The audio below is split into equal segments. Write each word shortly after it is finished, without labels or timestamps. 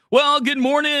Well, good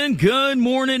morning, and good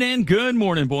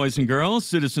morning, boys and girls,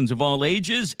 citizens of all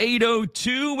ages.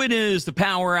 8:02, it is the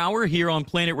Power Hour here on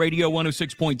Planet Radio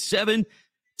 106.7.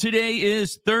 Today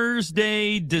is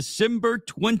Thursday, December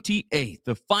 28th,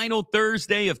 the final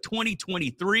Thursday of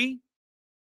 2023.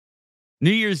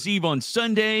 New Year's Eve on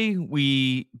Sunday.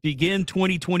 We begin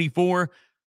 2024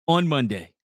 on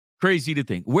Monday. Crazy to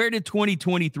think. Where did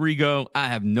 2023 go? I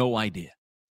have no idea.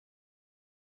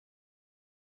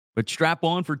 But strap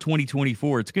on for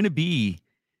 2024. It's going to be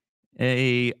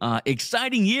a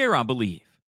exciting year, I believe.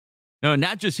 No,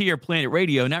 not just here at Planet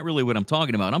Radio. Not really what I'm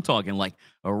talking about. I'm talking like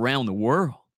around the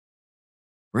world.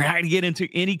 We're not going to get into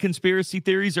any conspiracy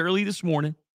theories early this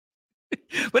morning.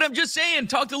 But I'm just saying,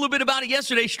 talked a little bit about it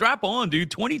yesterday. Strap on, dude.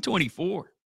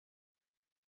 2024.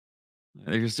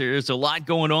 There's a lot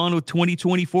going on with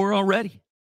 2024 already.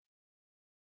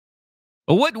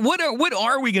 But what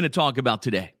are we going to talk about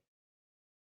today?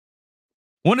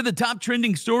 One of the top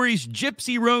trending stories,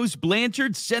 Gypsy Rose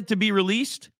Blanchard set to be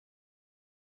released.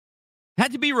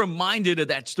 Had to be reminded of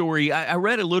that story. I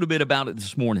read a little bit about it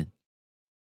this morning.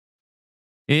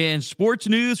 In sports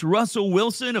news, Russell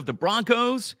Wilson of the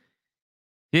Broncos,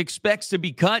 he expects to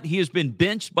be cut. He has been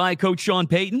benched by Coach Sean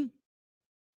Payton.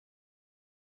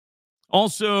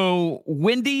 Also,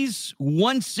 Wendy's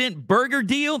 1-cent burger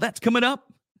deal, that's coming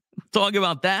up. Talk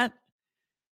about that.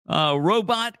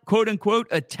 Robot, quote unquote,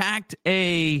 attacked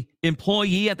a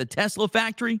employee at the Tesla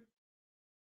factory.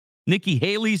 Nikki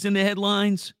Haley's in the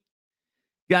headlines.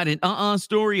 Got an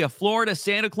story. A Florida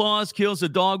Santa Claus kills a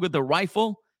dog with a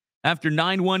rifle after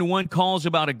 911 calls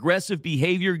about aggressive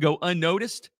behavior go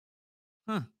unnoticed.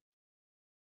 And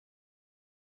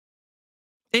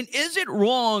is it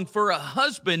wrong for a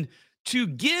husband to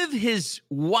give his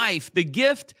wife the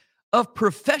gift of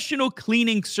professional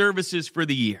cleaning services for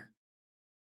the year?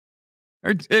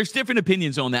 There's different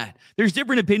opinions on that. There's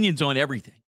different opinions on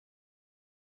everything.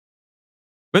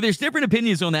 But there's different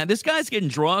opinions on that. This guy's getting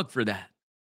drugged for that.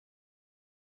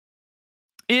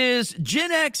 Is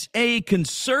Gen X a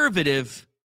conservative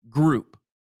group?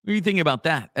 What do you think about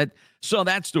that? I saw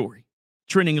that story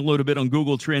trending a little bit on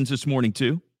Google Trends this morning,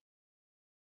 too.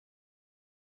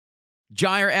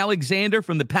 Jair Alexander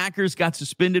from the Packers got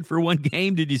suspended for one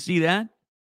game. Did you see that?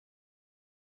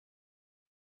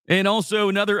 And also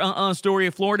another story,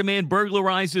 a Florida man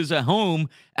burglarizes a home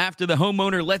after the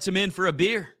homeowner lets him in for a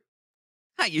beer.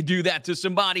 How you do that to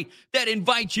somebody that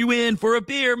invites you in for a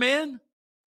beer, man?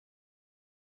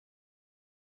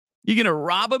 You gonna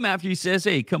rob him after he says,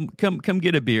 hey, come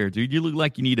get a beer, dude. You look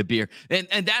like you need a beer.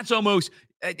 And that's almost,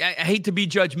 I hate to be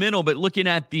judgmental, but looking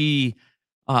at the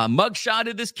mugshot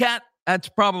of this cat, that's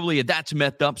probably a that's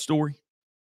methed up story.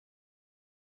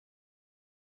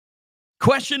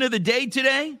 Question of the day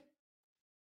today.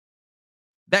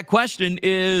 That question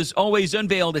is always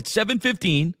unveiled at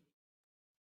 7:15.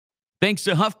 Thanks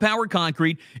to Huff Power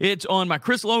Concrete. It's on my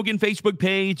Chris Logan Facebook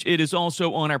page. It is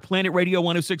also on our Planet Radio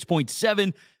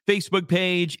 106.7 Facebook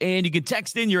page. And you can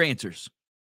text in your answers.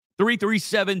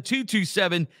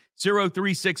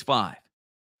 337-227-0365.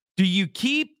 Do you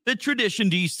keep the tradition?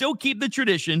 Do you still keep the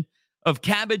tradition of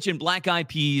cabbage and black eyed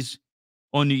peas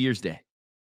on New Year's Day?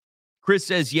 Chris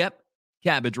says, yep.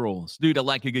 Cabbage rolls. Dude, I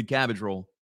like a good cabbage roll.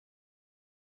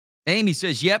 Amy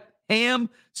says, yep, ham,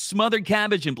 smothered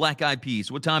cabbage, and black-eyed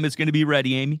peas. What time is going to be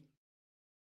ready, Amy?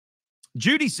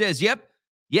 Judy says, yep,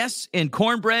 yes, and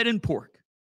cornbread and pork.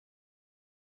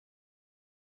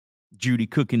 Judy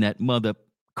cooking that mother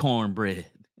cornbread.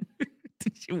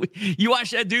 You watch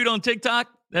that dude on TikTok?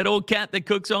 That old cat that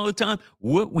cooks all the time?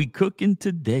 What we cooking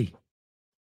today?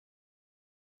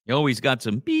 He always got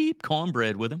some beep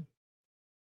cornbread with him.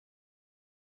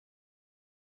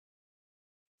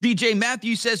 DJ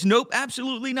Matthew says, nope,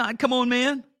 absolutely not. Come on,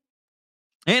 man.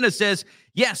 Anna says,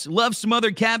 yes, love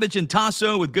smothered cabbage and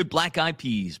tasso with good black-eyed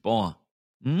peas. Boy.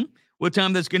 What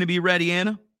time that's going to be ready,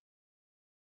 Anna?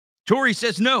 Tori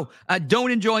says, no, I don't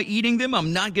enjoy eating them.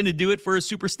 I'm not going to do it for a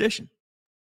superstition.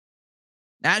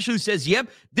 Ashley says,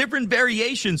 yep, different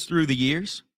variations through the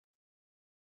years.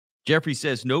 Jeffrey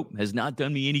says, nope, has not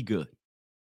done me any good.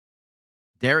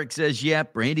 Derek says,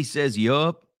 yep. Brandy says,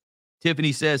 yup.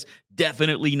 Tiffany says,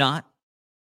 definitely not.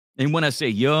 And when I say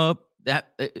yup, that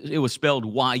it was spelled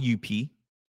Y-U-P.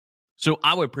 So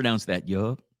I would pronounce that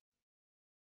yup.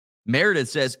 Meredith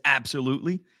says,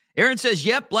 absolutely. Aaron says,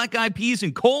 yep, black-eyed peas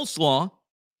and coleslaw,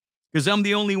 because I'm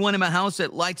the only one in my house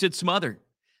that likes it smothered.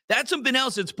 That's something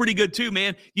else that's pretty good too,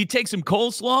 man. You take some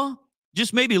coleslaw,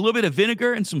 just maybe a little bit of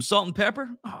vinegar and some salt and pepper.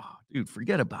 Oh, dude,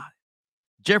 forget about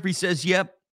it. Jeffrey says,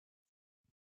 yep.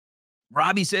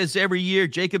 Robbie says every year.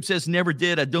 Jacob says never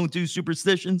did. I don't do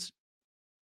superstitions.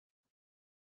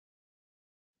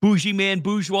 Bougie Man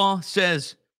Bourgeois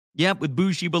says, yep, with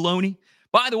bougie baloney.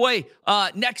 By the way,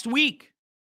 next week,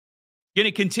 going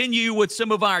to continue with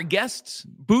some of our guests.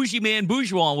 Bougie Man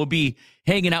Bourgeois will be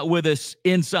hanging out with us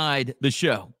inside the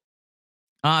show.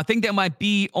 I think that might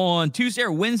be on Tuesday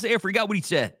or Wednesday. I forgot what he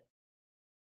said.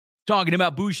 Talking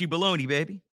about bougie baloney,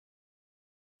 baby.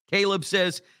 Caleb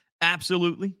says,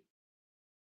 absolutely.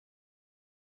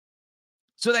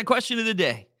 So that question of the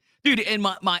day. Dude, and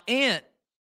my aunt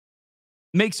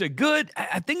makes a good,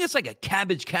 I think it's like a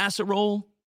cabbage casserole.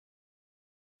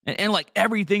 And like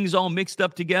everything's all mixed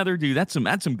up together. Dude, that's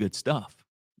some good stuff.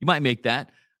 You might make that.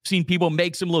 I've seen people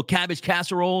make some little cabbage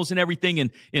casseroles and everything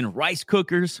in rice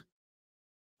cookers.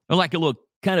 Or like a little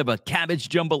kind of a cabbage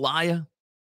jambalaya.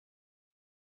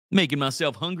 Making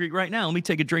myself hungry right now. Let me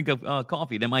take a drink of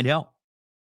coffee. That might help.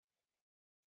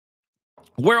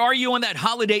 Where are you on that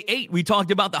holiday 8? We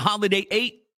talked about the holiday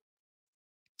 8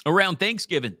 around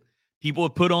Thanksgiving. People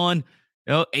have put on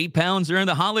 8 pounds during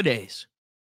the holidays.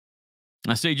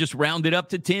 I say just round it up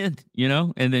to 10,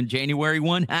 and then January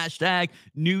 1, hashtag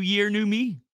New Year, New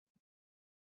Me.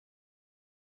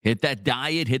 Hit that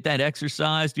diet, hit that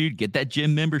exercise, dude. Get that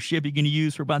gym membership you're going to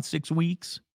use for about 6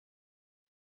 weeks.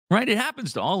 Right? It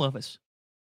happens to all of us.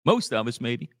 Most of us,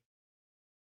 maybe.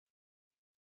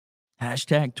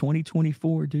 Hashtag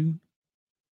 2024, dude.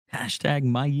 Hashtag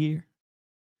my year.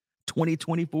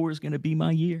 2024 is going to be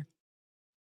my year.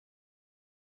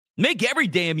 Make every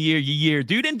damn year your year,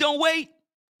 dude. And don't wait.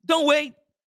 Don't wait.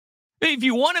 If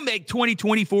you want to make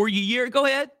 2024 your year, go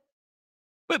ahead.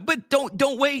 But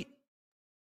don't wait.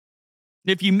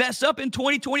 If you mess up in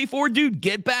 2024, dude,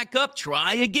 get back up.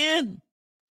 Try again.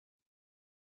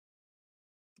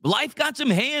 Life got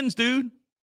some hands, dude.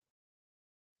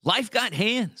 Life got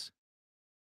hands.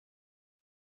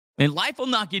 And life will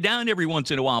knock you down every once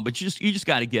in a while, but you just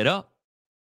got to get up.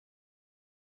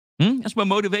 That's my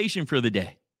motivation for the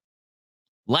day.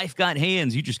 Life got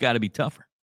hands. You just got to be tougher.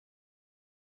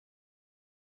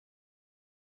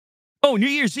 Oh, New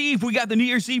Year's Eve. We got the New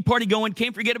Year's Eve party going.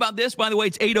 Can't forget about this. By the way,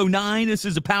 it's 8:09. This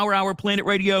is a Power Hour Planet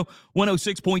Radio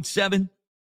 106.7.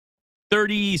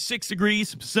 36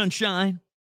 degrees, sunshine.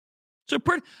 So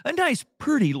a nice,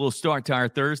 pretty little start to our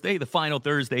Thursday, the final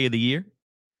Thursday of the year.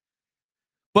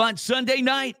 But Sunday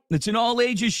night, it's an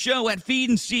all-ages show at Feed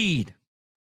and Seed.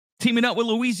 Teaming up with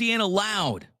Louisiana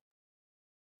Loud.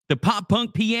 The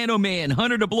pop-punk piano man,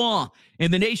 Hunter DeBlanc,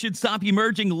 and the nation's top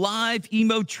emerging live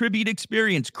emo tribute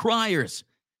experience, Criers,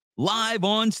 live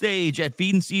on stage at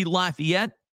Feed and Seed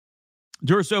Lafayette.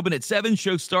 Doors open at 7,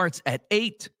 show starts at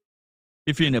 8.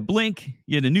 If you're in a Blink,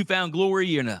 you're in a Newfound Glory,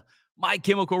 you're in a My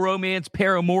Chemical Romance,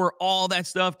 Paramore, all that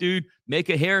stuff, dude. Make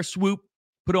a hair swoop,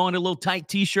 put on a little tight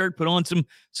t-shirt, put on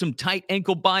some tight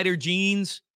ankle biter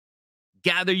jeans,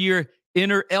 gather your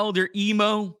inner elder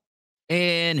emo,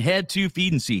 and head to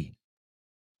Feed and Seed.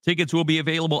 Tickets will be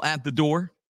available at the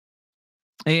door.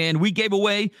 And we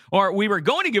were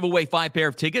going to give away 5 pair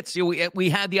of tickets. So we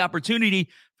had the opportunity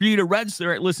for you to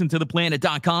register at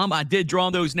listentotheplanet.com. I did draw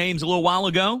those names a little while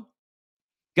ago.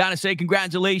 Got to say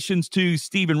congratulations to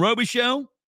Stephen Robichaux,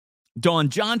 Dawn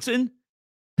Johnson,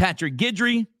 Patrick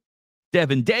Guidry,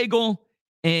 Devin Daigle,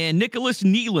 and Nicholas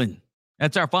Nealon.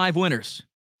 That's our 5 winners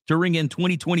to ring in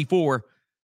 2024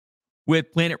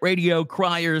 with Planet Radio,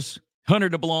 Criers, Hunter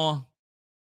DeBlanc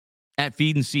at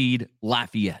Feed and Seed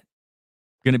Lafayette.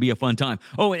 Going to be a fun time.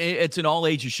 Oh, and it's an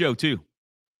all-ages show, too.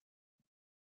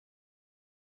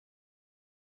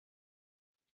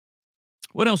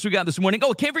 What else we got this morning?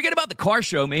 Oh, can't forget about the car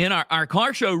show, man. Our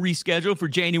car show rescheduled for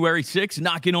January 6th,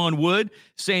 knocking on wood,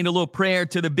 saying a little prayer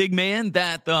to the big man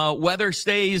that the weather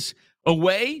stays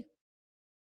away.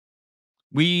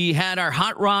 We had our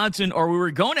Hot Rods, we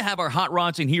were going to have our Hot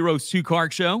Rods and Heroes 2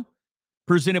 car show,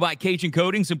 presented by Cajun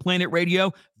Coatings and Planet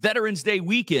Radio, Veterans Day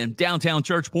weekend, downtown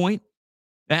Church Point,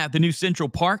 at the new Central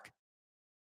Park.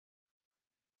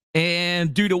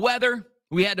 And due to weather,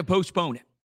 we had to postpone it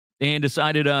and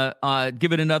decided to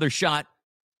give it another shot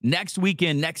next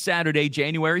weekend, next Saturday,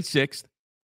 January 6th.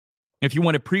 If you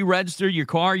want to pre-register your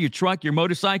car, your truck, your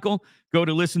motorcycle, go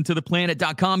to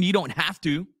listentotheplanet.com. You don't have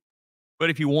to, but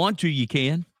if you want to, you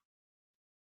can.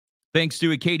 Thanks to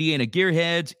Acadiana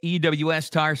Gearheads,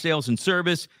 EWS Tire Sales and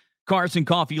Service, Carson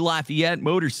Coffee Lafayette,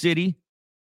 Motor City,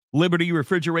 Liberty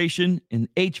Refrigeration and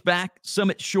HVAC,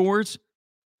 Summit Shores,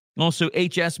 also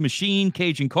HS Machine,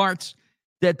 Cajun Carts,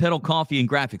 Dead Pedal Coffee, and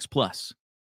Graphics Plus.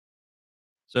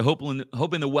 So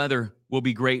hoping the weather will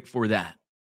be great for that.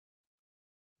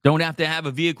 Don't have to have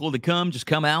a vehicle to come. Just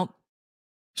come out.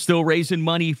 Still raising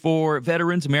money for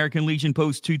veterans. American Legion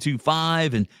Post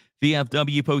 225 and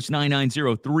VFW Post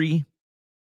 9903.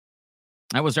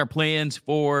 That was our plans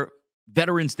for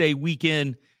Veterans Day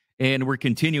weekend, and we're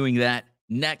continuing that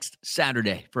next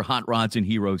Saturday for Hot Rods and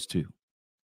Heroes 2.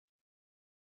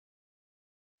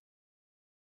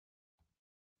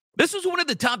 This was one of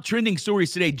the top trending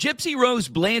stories today. Gypsy Rose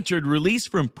Blanchard released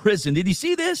from prison. Did you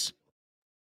see this?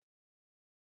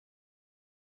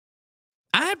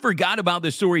 I had forgot about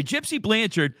this story. Gypsy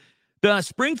Blanchard, the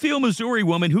Springfield, Missouri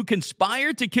woman who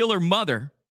conspired to kill her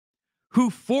mother, who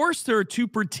forced her to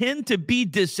pretend to be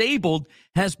disabled,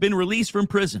 has been released from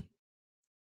prison.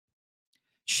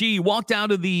 She walked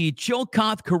out of the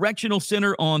Chillicothe Correctional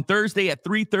Center on Thursday at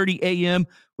 3:30 a.m.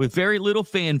 with very little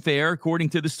fanfare, according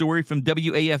to the story from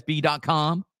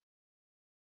WAFB.com.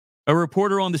 A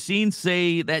reporter on the scene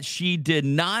say that she did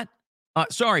not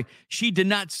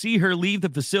see her leave the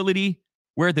facility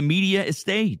where the media is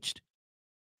staged.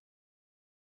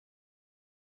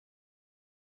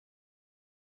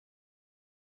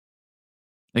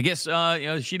 I guess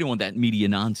she didn't want that media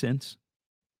nonsense.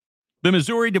 The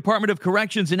Missouri Department of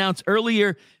Corrections announced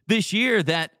earlier this year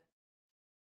that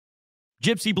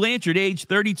Gypsy Blanchard, age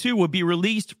 32, would be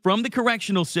released from the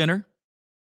correctional center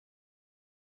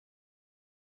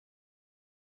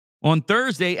on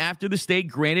Thursday after the state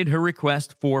granted her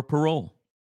request for parole.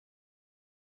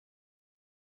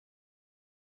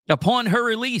 Upon her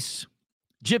release,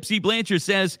 Gypsy Blanchard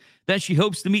says that she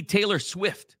hopes to meet Taylor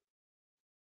Swift,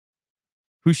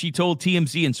 who she told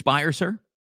TMZ inspires her.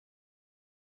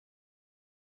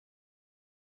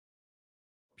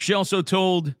 She also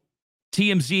told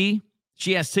TMZ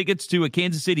she has tickets to a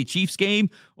Kansas City Chiefs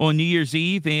game on New Year's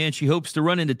Eve, and she hopes to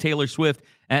run into Taylor Swift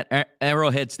at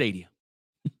Arrowhead Stadium.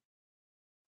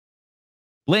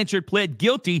 Blanchard pled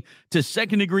guilty to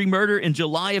second-degree murder in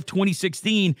July of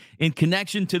 2016 in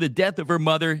connection to the death of her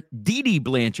mother, Dee Dee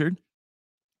Blanchard,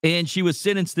 and she was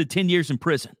sentenced to 10 years in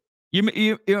prison.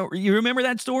 You remember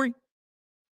that story?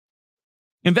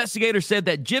 Investigators said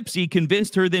that Gypsy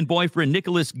convinced her then-boyfriend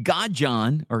Nicholas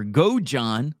Gojon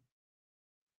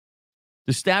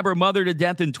to stab her mother to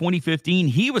death in 2015.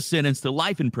 He was sentenced to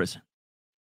life in prison.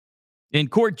 In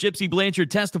court, Gypsy Blanchard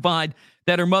testified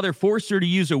that her mother forced her to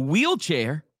use a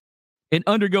wheelchair and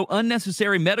undergo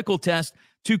unnecessary medical tests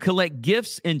to collect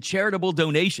gifts and charitable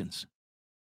donations.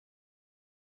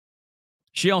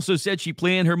 She also said she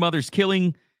planned her mother's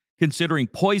killing, considering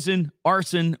poison,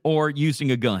 arson, or using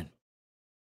a gun.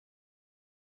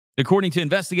 According to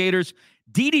investigators,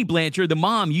 Dee Dee Blanchard, the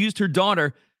mom, used her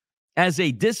daughter as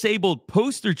a disabled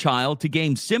poster child to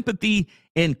gain sympathy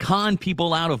and con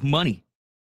people out of money.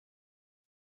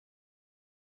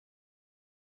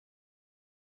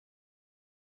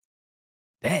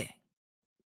 Dang.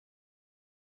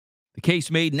 The case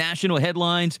made national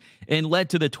headlines and led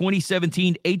to the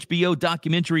 2017 HBO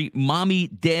documentary Mommy,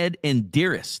 Dead, and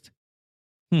Dearest.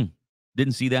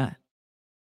 Didn't see that.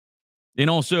 And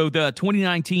also the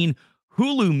 2019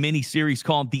 Hulu miniseries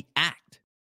called The Act.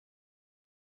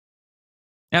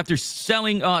 After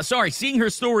seeing her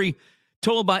story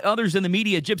told by others in the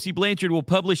media, Gypsy Blanchard will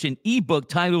publish an ebook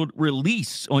titled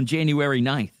Release on January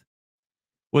 9th,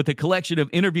 with a collection of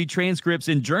interview transcripts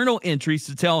and journal entries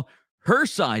to tell her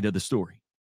side of the story.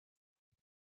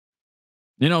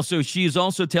 And also, she is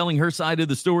also telling her side of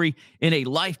the story in a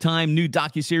Lifetime new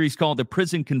docuseries called The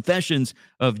Prison Confessions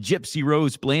of Gypsy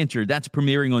Rose Blanchard. That's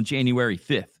premiering on January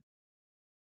 5th.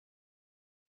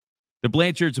 The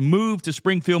Blanchards moved to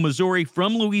Springfield, Missouri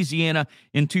from Louisiana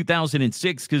in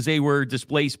 2006 because they were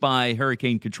displaced by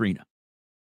Hurricane Katrina.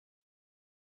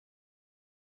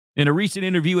 In a recent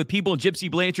interview with People, Gypsy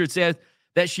Blanchard said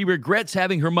that she regrets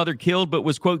having her mother killed, but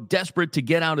was, quote, desperate to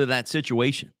get out of that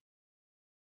situation.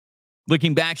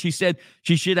 Looking back, she said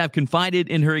she should have confided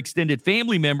in her extended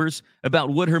family members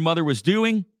about what her mother was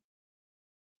doing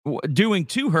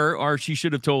to her, or she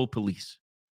should have told police.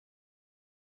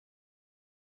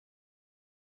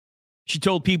 She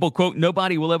told People, quote,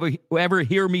 nobody will ever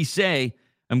hear me say,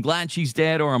 I'm glad she's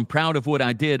dead, or I'm proud of what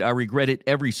I did. I regret it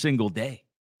every single day.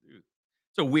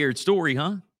 It's a weird story,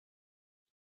 huh?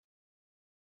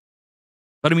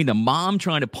 But I mean, the mom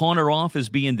trying to pawn her off as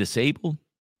being disabled,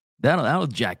 that'll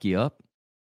jack you up.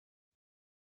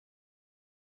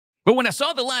 But when I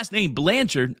saw the last name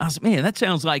Blanchard, I was like, man, that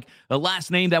sounds like a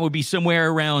last name that would be somewhere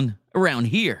around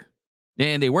here.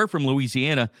 And they were from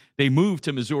Louisiana. They moved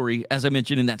to Missouri, as I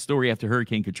mentioned in that story, after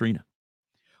Hurricane Katrina.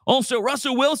 Also,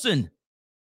 Russell Wilson,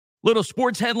 little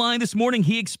sports headline this morning.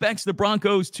 He expects the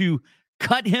Broncos to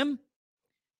cut him.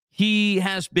 He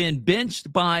has been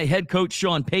benched by head coach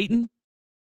Sean Payton.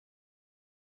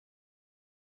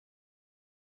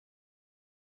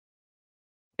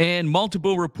 And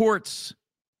multiple reports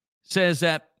says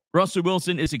that Russell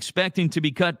Wilson is expecting to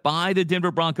be cut by the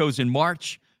Denver Broncos in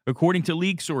March, according to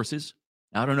league sources.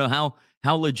 I don't know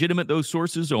how legitimate those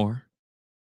sources are.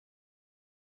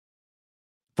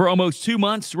 For almost 2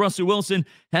 months, Russell Wilson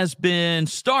has been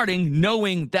starting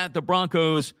knowing that the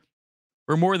Broncos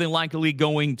are more than likely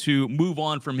going to move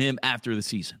on from him after the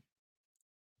season.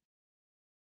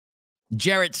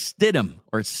 Jarrett Stidham,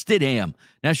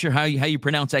 not sure how you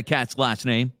pronounce that cat's last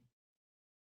name,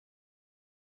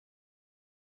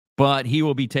 but he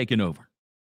will be taking over.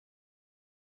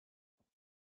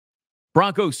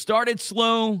 Broncos started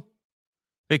slow.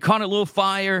 They caught a little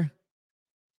fire,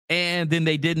 and then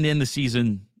they didn't end the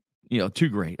season, too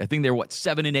great. I think they're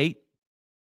 7-8.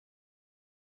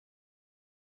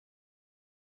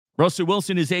 Russell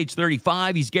Wilson is age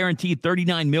 35. He's guaranteed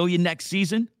 $39 million next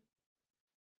season,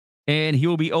 and he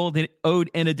will be owed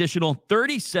an additional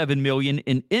 $37 million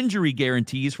in injury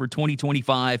guarantees for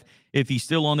 2025 if he's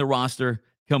still on the roster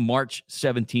come March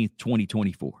 17th,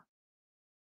 2024.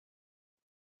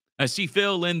 I see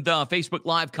Phil in the Facebook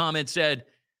Live comment said,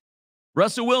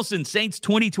 Russell Wilson, Saints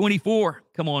 2024.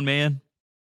 Come on, man.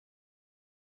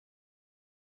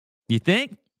 You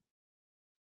think?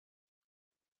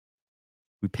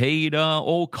 We paid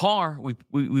old car.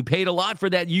 We paid a lot for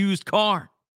that used car.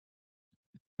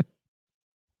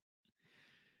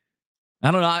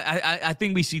 I don't know. I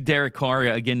think we see Derek Carr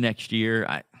again next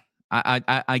year.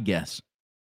 I guess.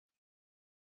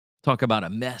 Talk about a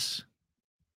mess.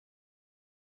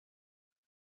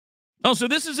 Oh, so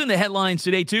this is in the headlines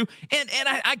today, too. And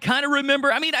I kind of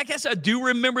remember, I guess I do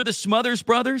remember the Smothers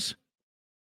Brothers.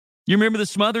 You remember the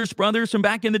Smothers Brothers from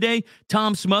back in the day?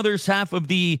 Tom Smothers, half of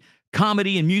the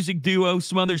comedy and music duo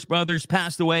Smothers Brothers,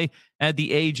 passed away at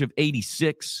the age of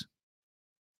 86.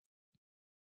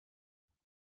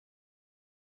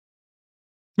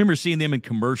 Remember seeing them in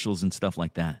commercials and stuff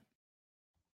like that.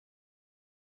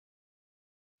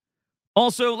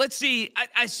 Also, let's see.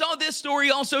 I saw this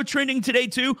story also trending today,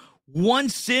 too. 1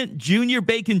 cent junior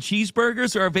bacon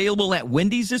cheeseburgers are available at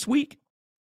Wendy's this week.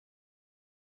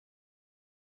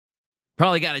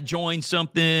 Probably got to join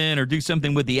something or do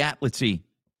something with the app. Let's see.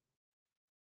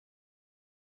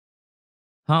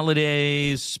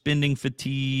 Holidays, spending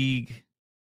fatigue,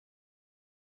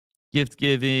 gift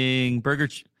giving, burger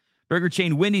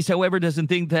chain Wendy's, however, doesn't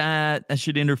think that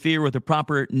should interfere with a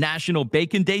proper National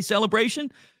Bacon Day celebration.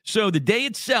 So the day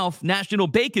itself, National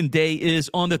Bacon Day, is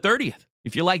on the 30th.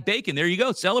 If you like bacon, there you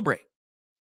go. Celebrate.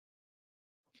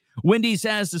 Wendy's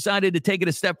has decided to take it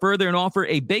a step further and offer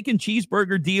a bacon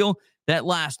cheeseburger deal that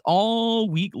lasts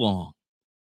all week long,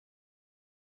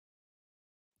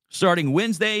 starting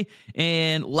Wednesday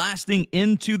and lasting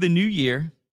into the new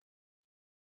year.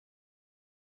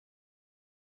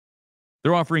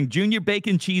 They're offering junior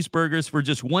bacon cheeseburgers for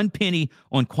just 1 penny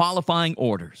on qualifying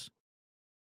orders.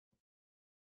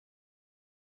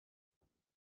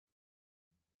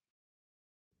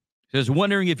 Just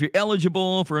wondering if you're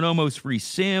eligible for an almost free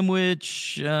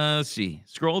sandwich. Let's see.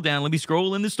 Scroll down. Let me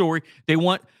scroll in the story. They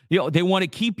want to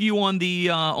keep you on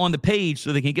the page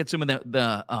so they can get some of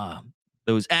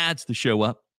those ads to show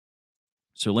up.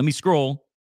 So let me scroll.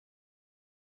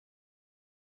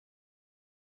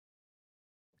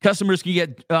 Customers can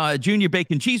get junior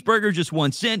bacon cheeseburger, just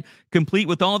 1 cent, complete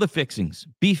with all the fixings: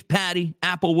 beef patty,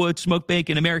 applewood, smoked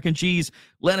bacon, American cheese,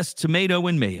 lettuce, tomato,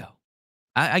 and mayo.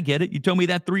 I get it. You told me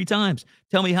that 3 times.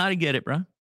 Tell me how to get it, bro.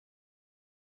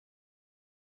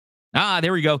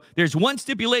 There we go. There's one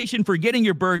stipulation for getting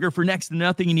your burger for next to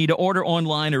nothing. You need to order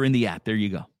online or in the app. There you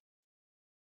go.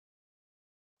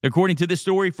 According to this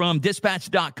story from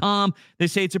dispatch.com, they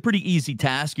say it's a pretty easy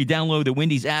task. You download the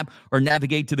Wendy's app or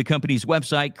navigate to the company's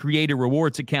website, create a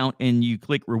rewards account, and you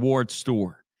click Rewards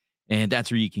Store. And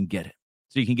that's where you can get it.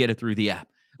 So you can get it through the app.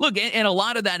 Look, and a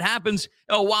lot of that happens.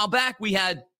 A while back, we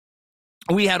had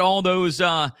all those,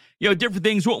 different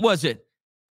things. What was it?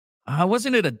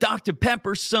 Wasn't it a Dr.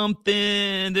 Pepper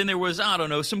something? Then there was, I don't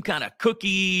know, some kind of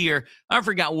cookie, or I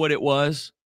forgot what it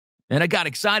was. And I got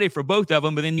excited for both of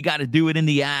them, but then you got to do it in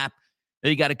the app.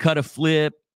 You got to cut a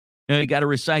flip. You got to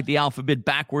recite the alphabet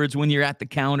backwards when you're at the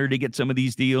counter to get some of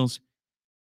these deals.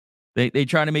 They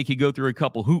try to make you go through a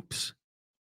couple hoops.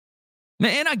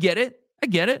 And I get it.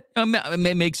 It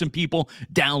may make some people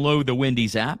download the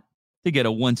Wendy's app to get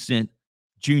a 1 cent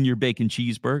junior bacon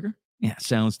cheeseburger. Yeah,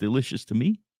 sounds delicious to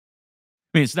me.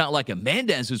 I mean, it's not like a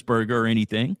Mendez's burger or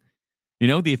anything.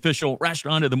 The official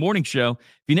restaurant of the morning show.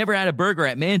 If you never had a burger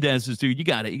at Mendez's, dude, you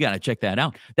got to check that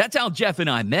out. That's how Jeff and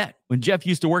I met. When Jeff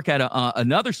used to work at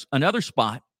another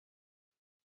spot.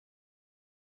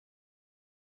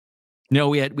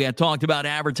 We had talked about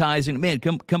advertising. Man,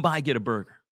 come by, get a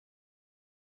burger.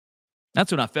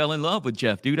 That's when I fell in love with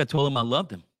Jeff, dude. I told him I loved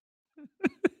him.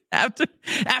 After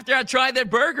I tried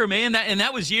that burger, man,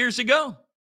 that was years ago.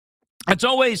 It's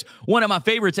always one of my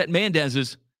favorites at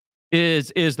Mendez's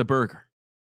is the burger.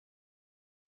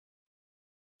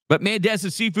 But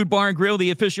Mendez's Seafood Bar and Grill,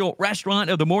 the official restaurant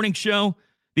of the morning show,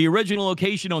 the original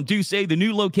location on Duce, the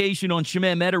new location on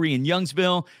Chemin Metairie in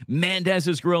Youngsville,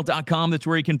 Mendez'sGrill.com. That's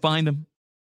where you can find them.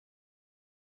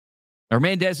 Or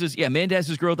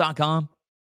Mendez'sGrill.com,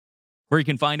 where you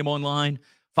can find them online.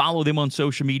 Follow them on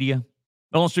social media.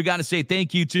 Also got to say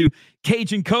thank you to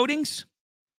Cajun Coatings.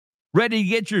 Ready to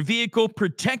get your vehicle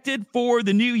protected for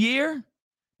the new year?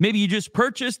 Maybe you just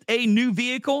purchased a new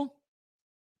vehicle.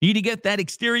 Need to get that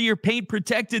exterior paint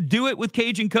protected? Do it with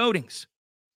Cajun Coatings.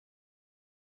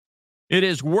 It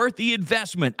is worth the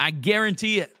investment. I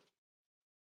guarantee it.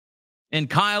 And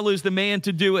Kyle is the man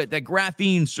to do it. That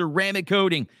graphene ceramic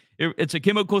coating. It's a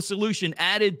chemical solution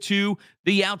added to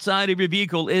the outside of your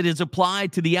vehicle. It is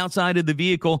applied to the outside of the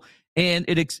vehicle, and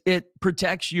it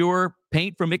protects your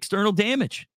paint from external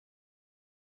damage.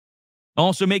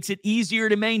 Also makes it easier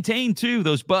to maintain, too.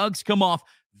 Those bugs come off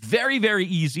very, very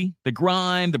easy. The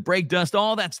grime, the brake dust,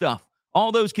 all that stuff.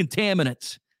 All those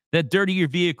contaminants that dirty your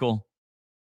vehicle,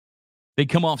 they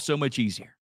come off so much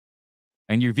easier.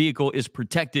 And your vehicle is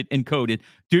protected and coated.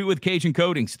 Do it with Cajun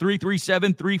Coatings,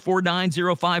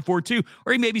 337-349-0542.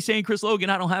 Or you may be saying, Chris Logan,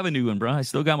 I don't have a new one, bro. I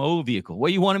still got my old vehicle.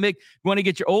 What you want to make? You want to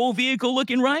get your old vehicle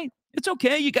looking right? It's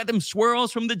okay. You got them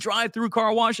swirls from the drive-through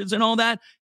car washes and all that.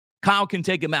 Kyle can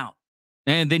take them out.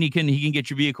 And then he can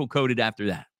get your vehicle coated after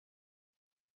that.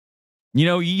 You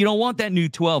know, you don't want that new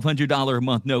 $1,200 a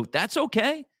month note. That's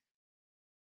okay.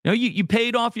 You know, you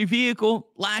paid off your vehicle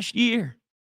last year.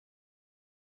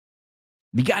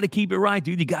 You got to keep it right,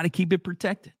 dude. You got to keep it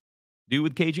protected. Do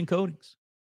with Cajun Coatings.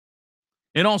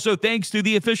 And also thanks to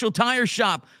the official tire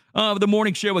shop of the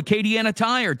morning show at Acadiana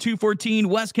Tire, 214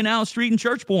 West Canal Street in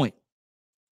Church Point.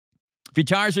 If your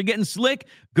tires are getting slick,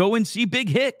 go and see Big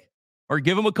Hick or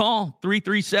give him a call,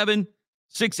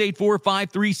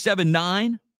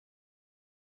 337-684-5379.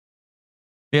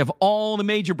 They have all the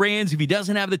major brands. If he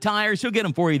doesn't have the tires, he'll get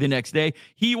them for you the next day.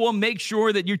 He will make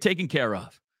sure that you're taken care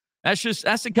of. That's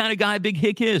the kind of guy Big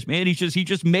Hick is, man. He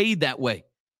just made that way,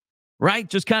 right?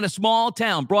 Just kind of small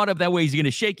town, brought up that way. He's going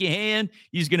to shake your hand.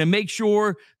 He's going to make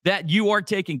sure that you are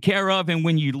taken care of. And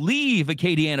when you leave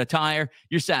Acadiana Tire,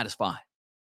 you're satisfied.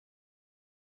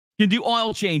 You can do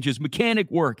oil changes,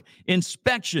 mechanic work,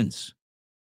 inspections.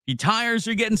 If your tires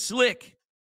are getting slick,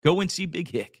 go and see Big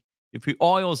Hick. If your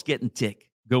oil's getting tick,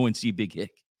 go and see Big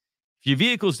Hick. If your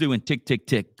vehicle's doing tick, tick,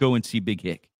 tick, go and see Big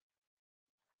Hick.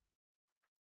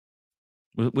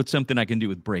 What's something I can do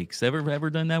with brakes? Ever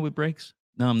done that with brakes?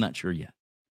 No, I'm not sure yet.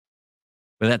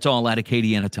 But that's all at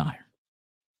Acadiana Tire.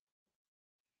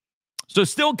 So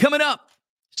still coming up,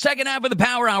 second half of the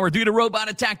Power Hour due to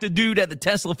robot attack the dude at the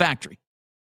Tesla factory.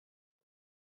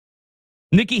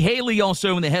 Nikki Haley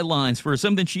also in the headlines for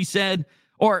something she said,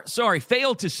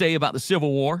 failed to say about the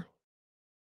Civil War.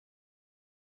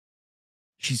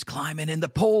 She's climbing in the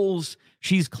polls.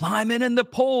 She's climbing in the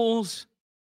polls.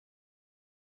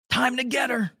 Time to get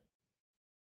her.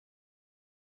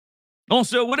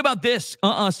 Also, what about this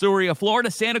story? A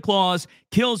Florida Santa Claus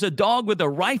kills a dog with a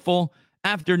rifle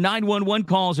after 911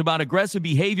 calls about aggressive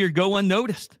behavior go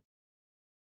unnoticed.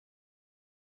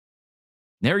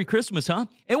 Merry Christmas, huh?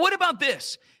 And what about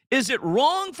this? Is it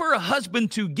wrong for a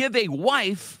husband to give a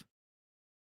wife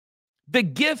the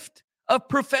gift of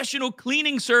professional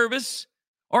cleaning service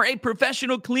or a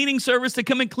professional cleaning service to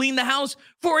come and clean the house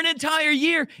for an entire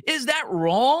year? Is that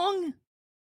wrong?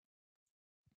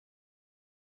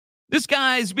 This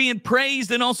guy's being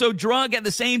praised and also drugged at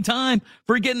the same time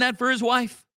for getting that for his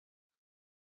wife.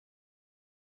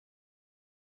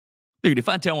 Dude, if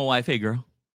I tell my wife, hey, girl,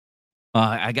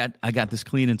 I got this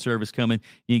cleaning service coming,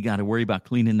 you ain't got to worry about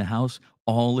cleaning the house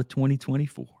all of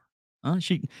 2024.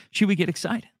 She would get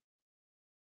excited.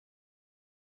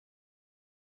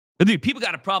 But dude, people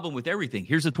got a problem with everything.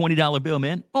 Here's a $20 bill,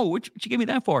 man. Oh, what you give me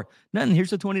that for? Nothing.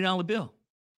 Here's a $20 bill.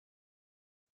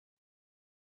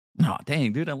 No,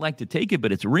 dang, dude, I'd like to take it,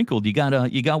 but it's wrinkled. You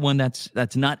got one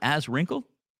that's not as wrinkled?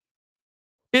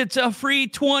 It's a free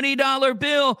 $20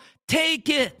 bill. Take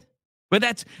it. But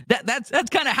that's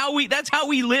kind of how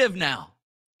we live now.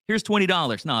 Here's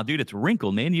 $20. Nah, dude, it's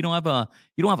wrinkled, man. You don't have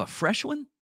a fresh one?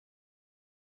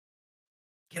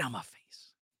 Get out my face.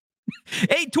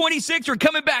 8:26, we're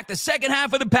coming back. The second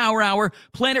half of the Power Hour,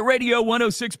 Planet Radio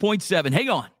 106.7. Hang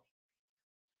on.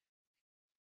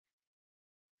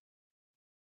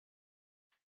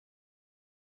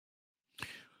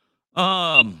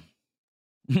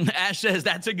 Ash says,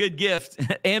 that's a good gift.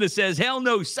 Anna says, hell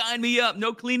no, sign me up.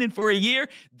 No cleaning for a year.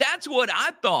 That's what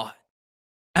I thought.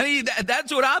 I mean,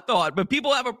 that's what I thought. But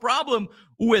people have a problem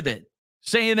with it.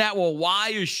 saying that, well, why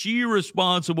is she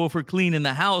responsible for cleaning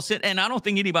the house? And I don't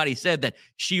think anybody said that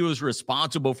she was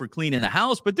responsible for cleaning the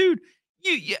house. But, dude,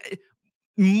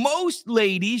 most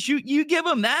ladies, you give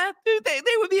them that, dude, they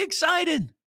would be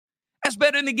excited. That's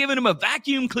better than giving them a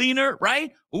vacuum cleaner,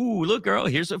 right? Ooh, look, girl,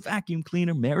 here's a vacuum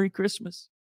cleaner. Merry Christmas.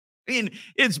 I mean,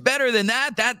 it's better than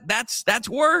that. That's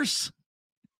worse.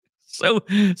 So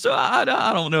I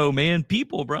don't know, man.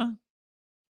 People, bro.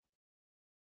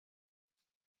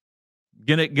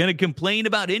 Gonna complain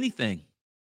about anything.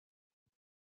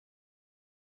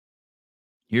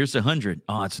 Here's 100.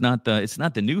 Oh, it's not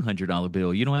the new $100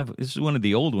 bill. You don't have. This is one of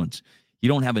the old ones. You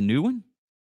don't have a new one?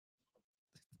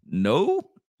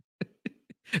 No.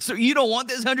 So you don't want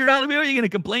this $100 bill? You're gonna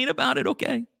complain about it?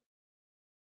 Okay.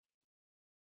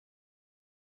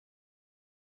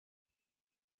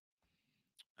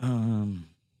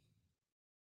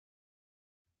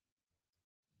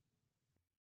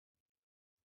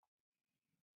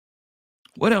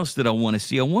 What else did I want to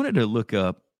see? I wanted to look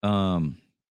up. Oh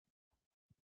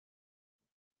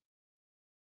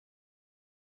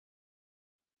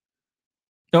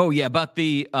yeah, about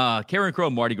the Karen Crow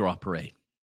Mardi Gras parade.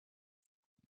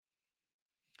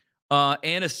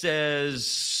 Anna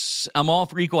says, I'm all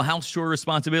for equal house chore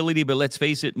responsibility, but let's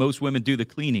face it, most women do the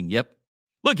cleaning. Yep.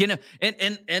 Look, you know,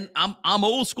 and I'm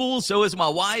old school, so is my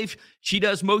wife. She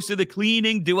does most of the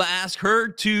cleaning. Do I ask her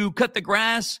to cut the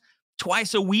grass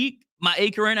twice a week? My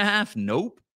acre and a half?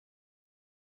 Nope.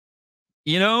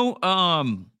 You know, I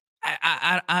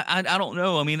don't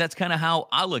know. I mean, that's kind of how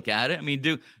I look at it. I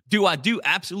mean, do I do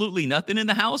absolutely nothing in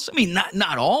the house? I mean,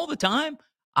 not all the time.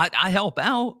 I help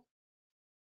out.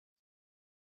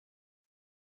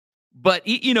 But,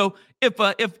 you know, if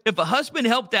a husband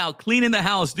helped out cleaning the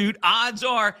house, dude, odds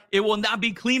are it will not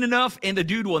be clean enough and the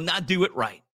dude will not do it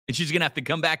right. And she's going to have to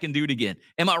come back and do it again.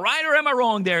 Am I right or am I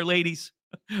wrong there, ladies?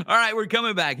 All right, we're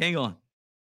coming back. Hang on.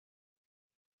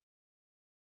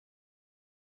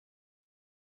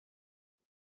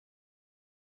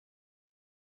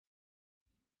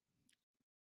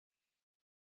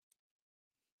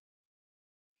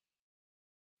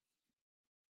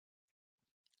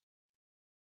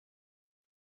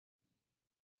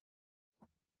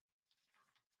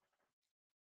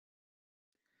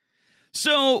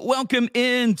 So welcome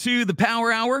into the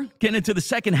Power Hour. Getting into the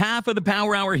second half of the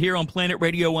Power Hour here on Planet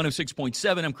Radio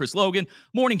 106.7. I'm Chris Logan,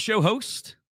 morning show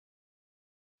host.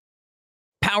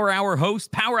 Power Hour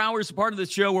host. Power Hour is a part of the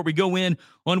show where we go in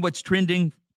on what's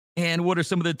trending and what are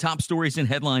some of the top stories and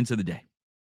headlines of the day.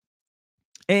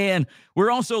 And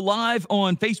we're also live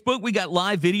on Facebook. We got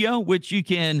live video, which you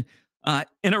can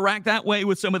interact that way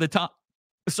with some of the topics.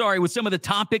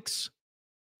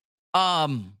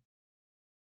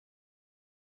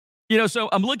 You know, so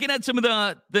I'm looking at some of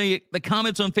the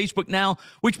comments on Facebook now,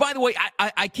 which, by the way,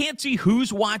 I can't see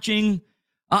who's watching.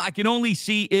 I can only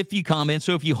see if you comment.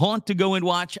 So if you want to go and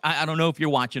watch, I don't know if you're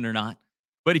watching or not.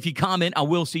 But if you comment, I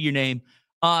will see your name.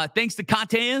 Thanks to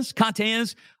Cabbage,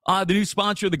 the new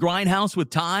sponsor of the Grindhouse with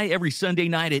Ty every Sunday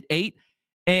night at 8.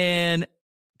 And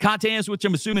Cabbage, which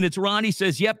I'm assuming it's Ronnie,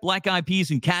 says, yep, black eyed peas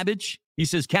and cabbage. He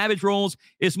says, cabbage rolls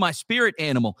is my spirit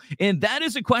animal. And that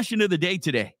is a question of the day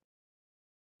today.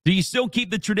 Do you still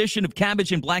keep the tradition of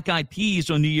cabbage and black-eyed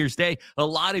peas on New Year's Day? A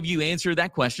lot of you answered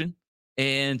that question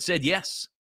and said yes.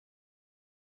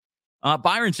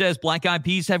 Byron says black-eyed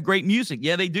peas have great music.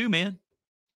 Yeah, they do, man.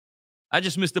 I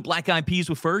just missed the black-eyed peas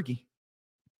with Fergie.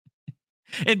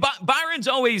 And Byron's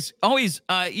always,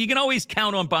 you can always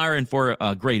count on Byron for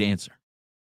a great answer.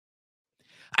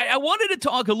 I wanted to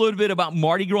talk a little bit about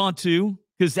Mardi Gras, too,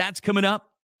 because that's coming up.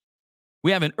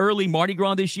 We have an early Mardi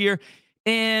Gras this year.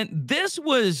 And this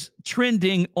was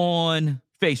trending on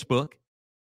Facebook.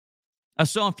 I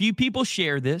saw a few people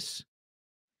share this.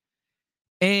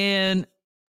 And,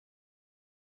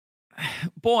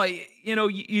 boy, you know,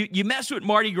 you mess with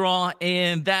Mardi Gras,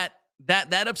 and that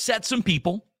upsets some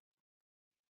people.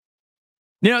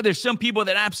 You know, there's some people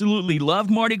that absolutely love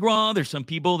Mardi Gras. There's some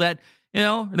people that, you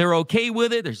know, they're okay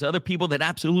with it. There's other people that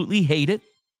absolutely hate it.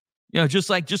 You know, just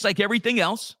like everything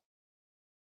else.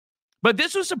 But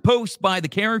this was a post by the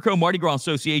Karen Crow Mardi Gras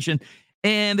Association,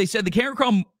 and they said the Karen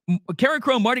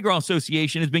Crow Mardi Gras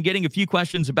Association has been getting a few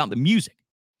questions about the music.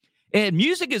 And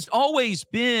music has always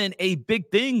been a big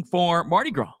thing for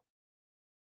Mardi Gras.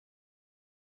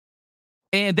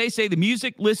 And they say the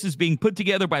music list is being put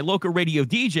together by local radio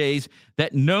DJs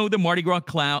that know the Mardi Gras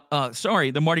cloud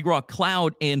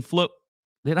and float.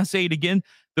 Did I say it again?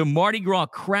 The Mardi Gras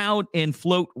crowd and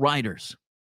float riders.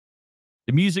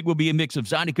 The music will be a mix of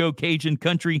Zydeco, Cajun,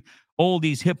 country,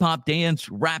 oldies, hip-hop, dance,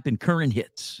 rap, and current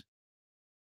hits.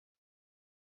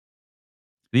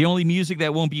 The only music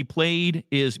that won't be played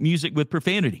is music with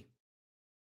profanity.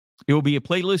 It will be a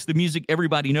playlist of music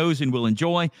everybody knows and will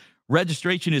enjoy.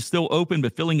 Registration is still open,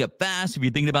 but filling up fast. If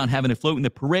you're thinking about having a float in the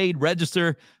parade,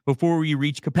 register before we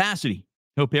reach capacity.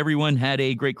 Hope everyone had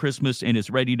a great Christmas and is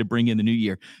ready to bring in the new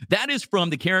year. That is from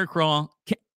the Karen Crow.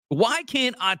 Why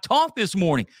can't I talk this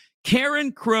morning?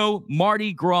 Karen Crow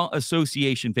Mardi Gras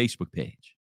Association Facebook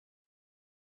page.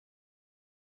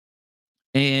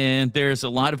 And there's a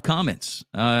lot of comments.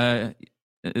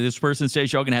 This person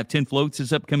says y'all going to have 10 floats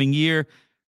this upcoming year.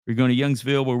 We're going to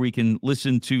Youngsville where we can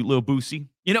listen to Lil Boosie.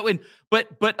 You know,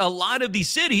 but a lot of these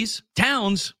cities,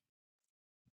 towns,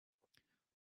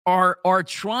 are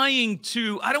trying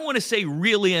to, I don't want to say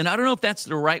reel in, I don't know if that's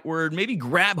the right word, maybe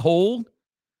grab hold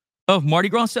of Mardi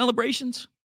Gras celebrations.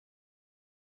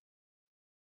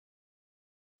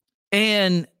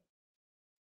 And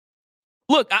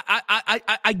look,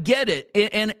 I get it,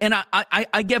 and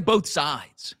I get both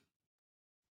sides.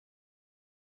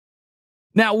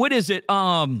 Now, what is it?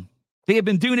 They have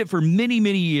been doing it for many,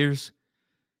 many years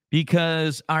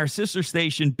because our sister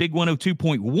station, Big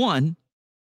 102.1,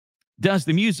 does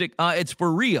the music. It's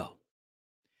for Rio.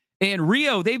 And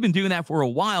Rio, they've been doing that for a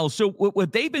while. So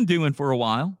what they've been doing for a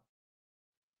while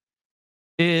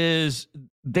is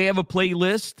they have a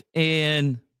playlist,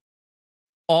 and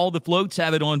all the floats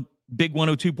have it on Big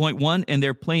 102.1, and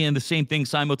they're playing the same thing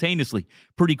simultaneously.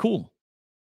 Pretty cool.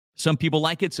 Some people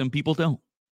like it, some people don't.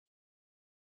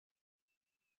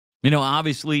 You know,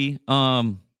 obviously,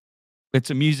 it's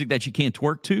a music that you can't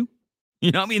twerk to. You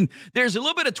know, I mean, there's a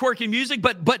little bit of twerking music,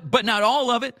 but not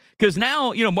all of it. Because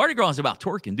now, you know, Mardi Gras is about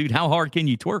twerking, dude. How hard can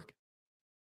you twerk?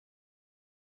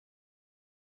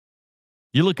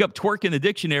 You look up twerk in the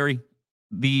dictionary,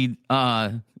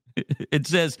 it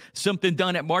says something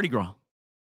done at Mardi Gras.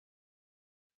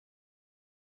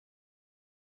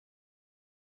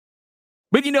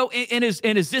 But, you know, and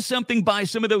is this something by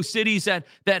some of those cities that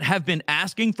have been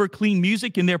asking for clean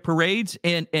music in their parades,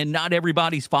 and not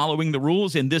everybody's following the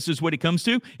rules, and this is what it comes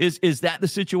to? Is that the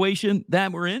situation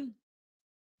that we're in?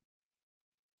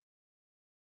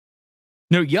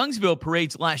 No, Youngsville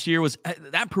parades last year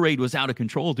that parade was out of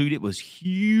control, dude. It was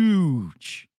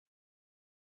huge.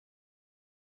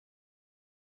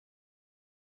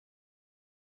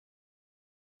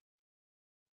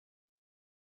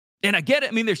 And I get it.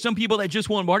 I mean, there's some people that just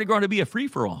want Mardi Gras to be a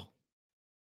free-for-all.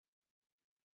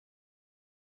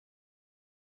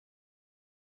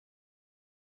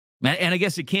 And I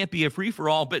guess it can't be a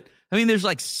free-for-all, but, I mean, there's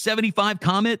like 75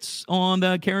 comments on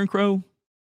the Karen Crow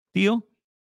deal.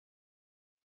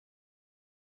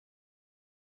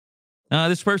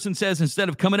 This person says, instead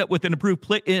of coming up with an approved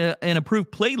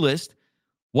playlist,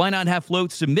 why not have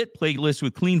floats submit playlists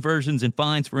with clean versions and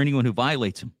fines for anyone who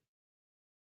violates them?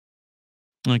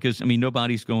 Because, I mean,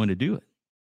 nobody's going to do it.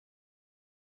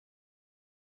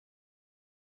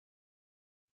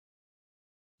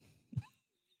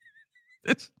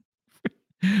 This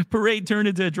parade turned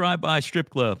into a drive-by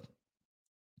strip club.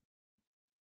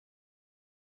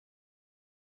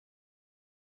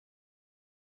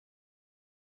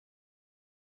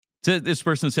 So this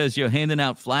person says, you're handing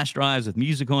out flash drives with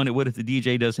music on it. What if the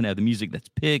DJ doesn't have the music that's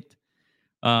picked?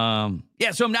 Yeah,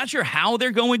 so I'm not sure how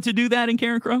they're going to do that in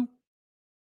Karen Crow.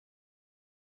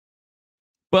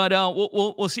 But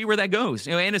we'll see where that goes.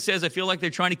 You know, Anna says, I feel like they're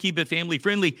trying to keep it family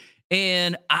friendly.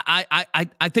 And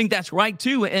I think that's right,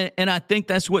 too. And I think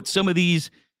that's what some of these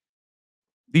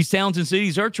towns and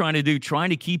cities are trying to do,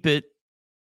 trying to keep it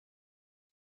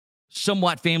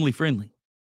somewhat family friendly.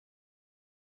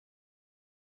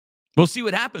 We'll see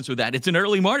what happens with that. It's an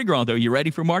early Mardi Gras, though. You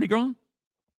ready for Mardi Gras? I'm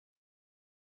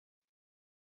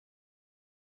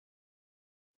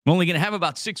only going to have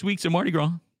about 6 weeks of Mardi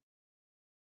Gras.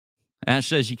 Ash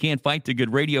says you can't fight to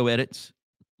good radio edits.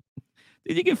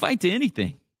 You can fight to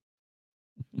anything.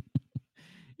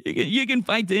 you can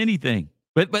fight to anything.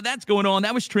 But that's going on.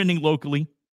 That was trending locally.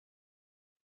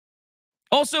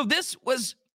 Also,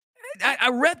 I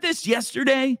read this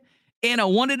yesterday, and I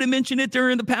wanted to mention it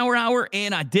during the Power Hour,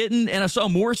 and I didn't, and I saw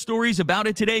more stories about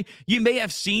it today. You may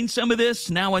have seen some of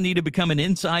this. Now I need to become an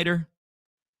insider.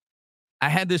 I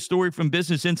had this story from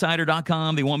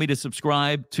businessinsider.com. They want me to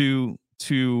subscribe to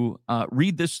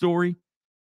read this story.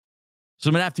 So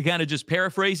I'm going to have to kind of just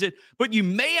paraphrase it. But you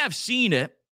may have seen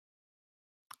it.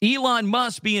 Elon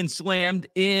Musk being slammed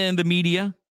in the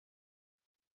media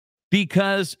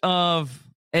because of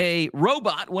a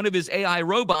robot, one of his AI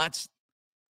robots,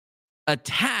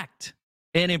 attacked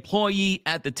an employee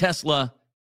at the Tesla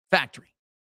factory.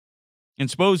 And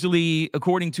supposedly,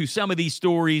 according to some of these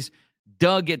stories,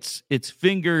 dug its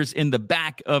fingers in the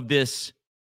back of this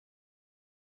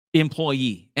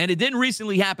employee. And it didn't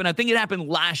recently happen. I think it happened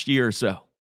last year or so.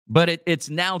 But it's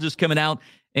now just coming out,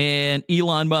 and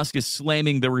Elon Musk is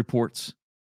slamming the reports.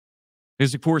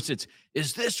 Because, of course,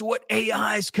 is this what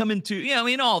AI is coming to? Yeah, I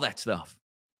mean, all that stuff.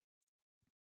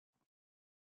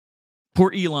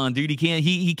 Poor Elon, dude.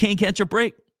 He can't catch a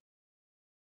break.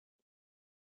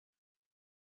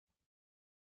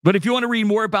 But if you want to read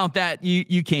more about that,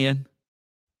 you can.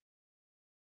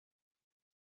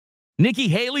 Nikki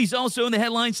Haley's also in the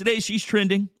headlines today. She's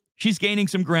trending. She's gaining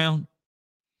some ground.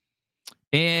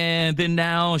 And then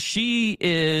now she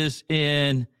is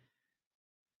in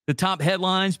the top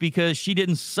headlines because she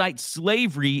didn't cite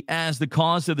slavery as the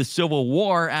cause of the Civil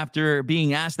War after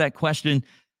being asked that question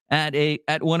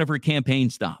at one of her campaign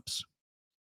stops.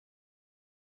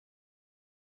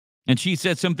 And she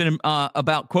said something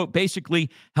about, quote, basically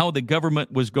how the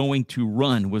government was going to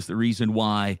run was the reason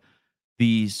why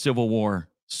the Civil War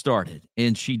started.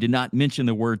 And she did not mention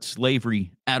the word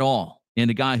slavery at all. And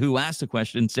the guy who asked the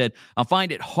question said, I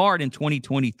find it hard in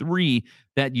 2023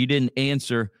 that you didn't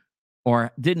answer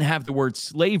or didn't have the word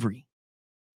slavery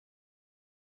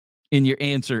in your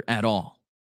answer at all.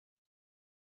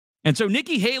 And so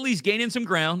Nikki Haley's gaining some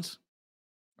ground.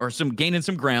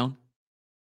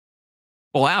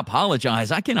 Oh, I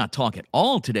apologize. I cannot talk at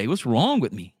all today. What's wrong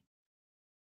with me?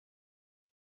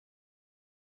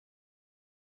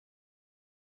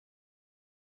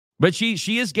 But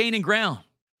she is gaining ground.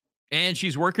 And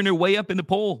she's working her way up in the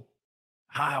poll.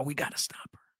 We got to stop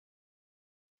her.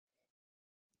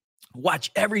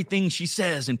 Watch everything she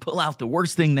says and pull out the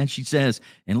worst thing that she says.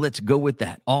 And let's go with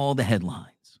that. All the headlines.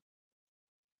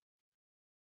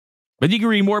 But you can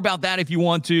read more about that if you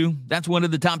want to. That's one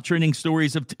of the top trending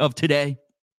stories of today.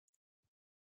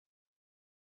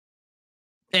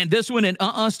 And this one,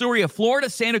 an story of Florida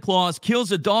Santa Claus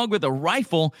kills a dog with a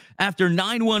rifle after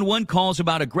 911 calls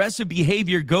about aggressive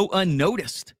behavior go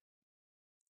unnoticed.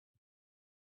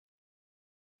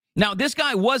 Now, this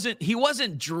guy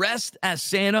wasn't dressed as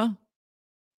Santa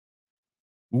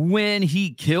when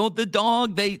he killed the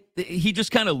dog. He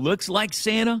just kind of looks like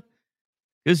Santa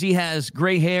because he has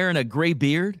gray hair and a gray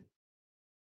beard.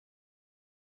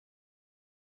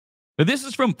 But this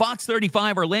is from Fox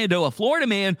 35 Orlando. A Florida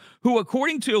man who,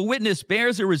 according to a witness,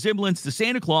 bears a resemblance to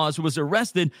Santa Claus was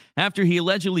arrested after he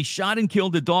allegedly shot and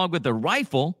killed a dog with a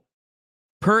rifle,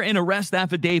 per an arrest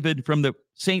affidavit from the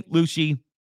St. Lucie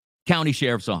County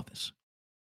Sheriff's Office.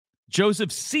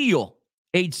 Joseph Seal,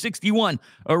 age 61,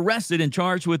 arrested and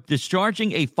charged with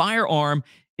discharging a firearm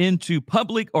into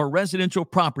public or residential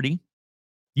property,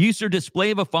 use or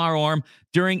display of a firearm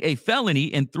during a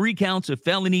felony, and 3 counts of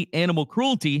felony animal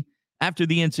cruelty after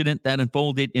the incident that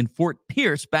unfolded in Fort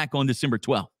Pierce back on December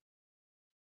 12th.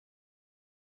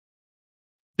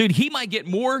 Dude, he might get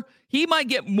more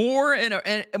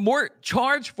and more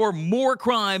charged for more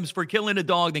crimes for killing a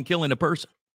dog than killing a person.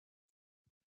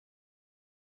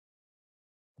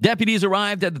 Deputies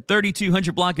arrived at the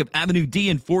 3200 block of Avenue D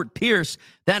in Fort Pierce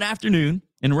that afternoon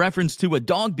in reference to a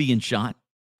dog being shot.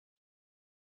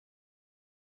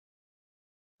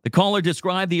 The caller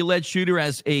described the alleged shooter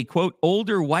as a, quote,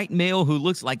 older white male who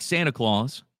looks like Santa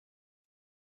Claus,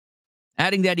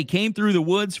 adding that he came through the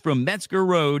woods from Metzger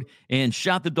Road and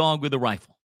shot the dog with a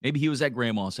rifle. Maybe he was at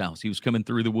grandma's house. He was coming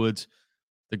through the woods,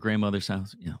 the grandmother's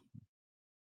house. Yeah.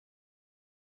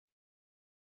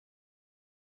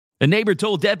 A neighbor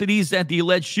told deputies that the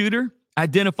alleged shooter,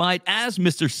 identified as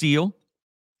Mr. Seal,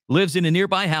 lives in a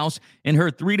nearby house and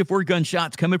heard 3 to 4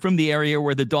 gunshots coming from the area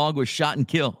where the dog was shot and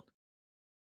killed.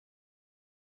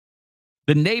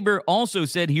 The neighbor also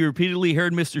said he repeatedly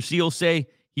heard Mr. Seal say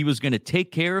he was going to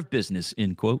take care of business,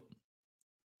 end quote.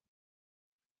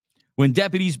 When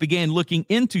deputies began looking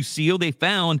into Seal, they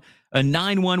found a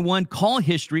 911 call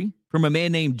history from a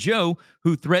man named Joe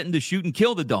who threatened to shoot and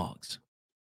kill the dogs.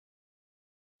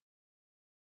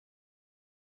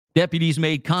 Deputies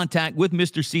made contact with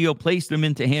Mr. Seal, placed him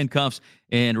into handcuffs,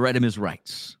 and read him his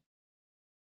rights.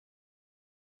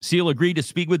 Seal agreed to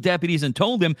speak with deputies and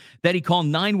told them that he called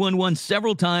 911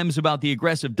 several times about the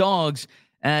aggressive dogs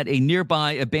at a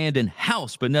nearby abandoned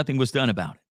house, but nothing was done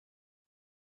about it.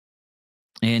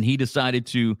 And he decided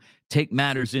to take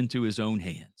matters into his own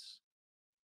hands.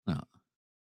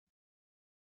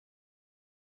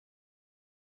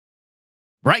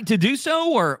 Right to do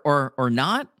so or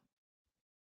not?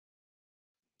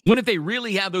 What if they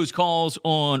really have those calls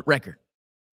on record?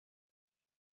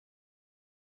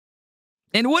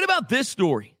 And what about this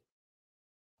story?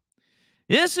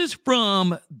 This is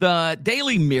from the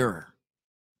Daily Mirror.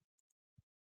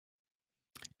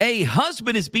 A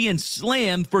husband is being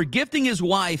slammed for gifting his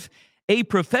wife a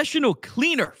professional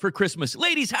cleaner for Christmas.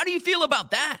 Ladies, how do you feel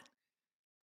about that?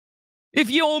 If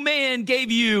your old man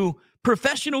gave you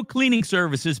professional cleaning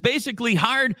services, basically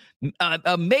hired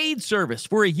a maid service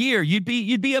for a year, you'd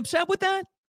be upset with that?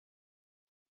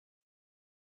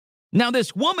 Now,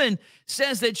 this woman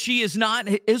says that she is not,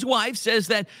 his wife says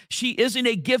that she isn't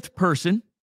a gift person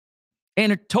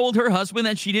and told her husband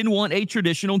that she didn't want a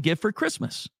traditional gift for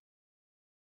Christmas.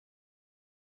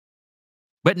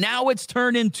 But now it's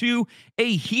turned into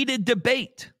a heated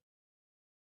debate.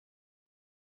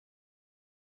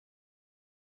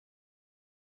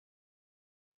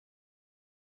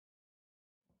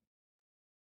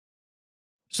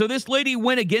 So this lady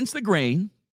went against the grain.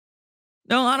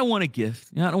 No, I don't want a gift.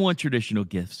 I don't want traditional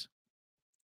gifts.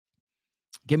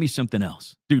 Give me something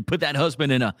else. Dude, put that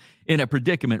husband in a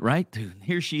predicament, right? Dude,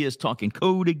 here she is talking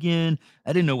code again.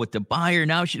 I didn't know what to buy her.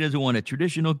 Now she doesn't want a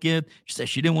traditional gift. She said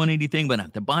she didn't want anything, but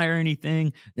not to buy her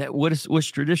anything. What's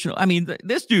traditional? I mean,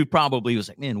 this dude probably was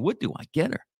like, man, what do I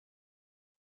get her?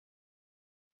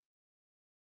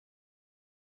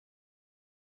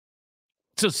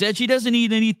 So said she doesn't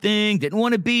need anything, didn't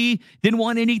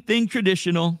want anything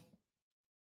traditional.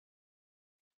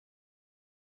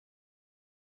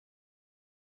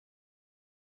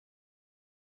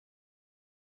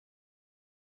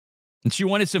 And she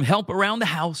wanted some help around the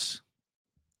house.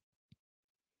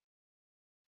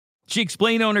 She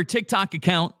explained on her TikTok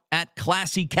account at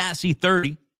Classy Cassie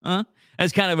 30.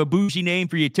 That's kind of a bougie name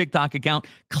for your TikTok account,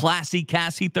 Classy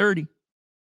Cassie 30.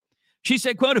 She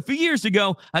said, quote, a few years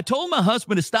ago, I told my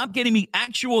husband to stop getting me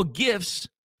actual gifts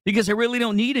because I really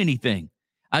don't need anything.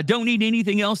 I don't need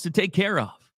anything else to take care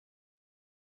of.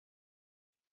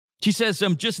 She says,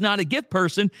 I'm just not a gift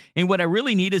person, and what I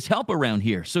really need is help around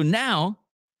here. So now,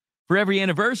 for every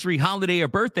anniversary, holiday, or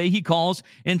birthday, he calls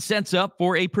and sets up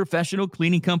for a professional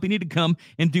cleaning company to come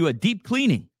and do a deep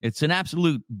cleaning. It's an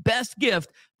absolute best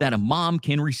gift that a mom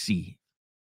can receive.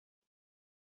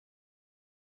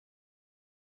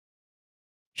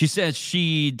 She says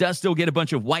she does still get a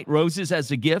bunch of white roses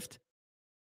as a gift,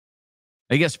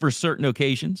 I guess for certain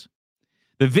occasions.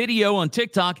 The video on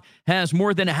TikTok has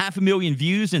more than 500,000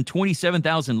 views and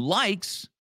 27,000 likes,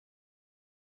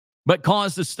 but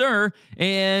caused a stir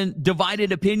and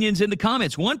divided opinions in the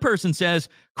comments. One person says,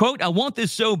 quote, I want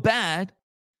this so bad,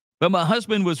 but my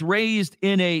husband was raised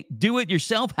in a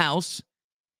do-it-yourself house,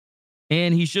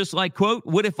 and he's just like, quote,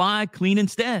 what if I clean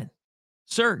instead?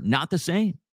 Sir, not the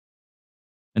same.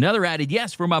 Another added,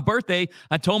 yes, for my birthday,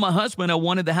 I told my husband I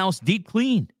wanted the house deep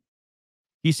cleaned.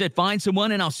 He said, find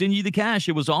someone and I'll send you the cash.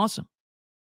 It was awesome.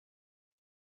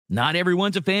 Not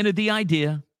everyone's a fan of the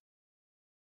idea.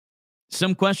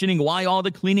 Some questioning why all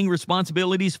the cleaning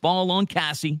responsibilities fall on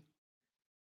Cassie.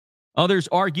 Others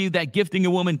argue that gifting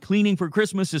a woman cleaning for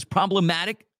Christmas is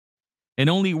problematic and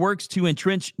only works to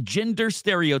entrench gender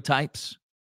stereotypes.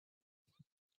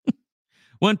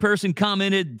 One person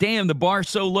commented, damn, the bar's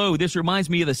so low. This reminds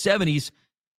me of the 70s.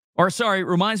 It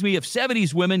reminds me of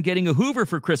 70s women getting a Hoover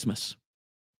for Christmas.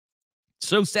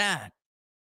 So sad.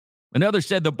 Another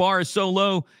said the bar is so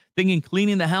low, thinking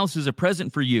cleaning the house is a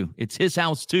present for you. It's his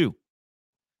house too.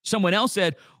 Someone else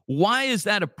said, why is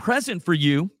that a present for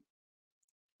you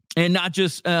and not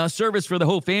just a service for the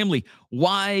whole family?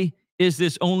 Why is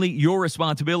this only your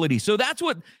responsibility? So that's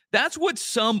what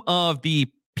some of the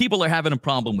people are having a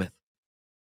problem with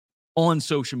on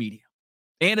social media.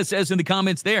 Anna says in the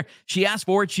comments there, she asked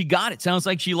for it, she got it. Sounds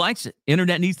like she likes it.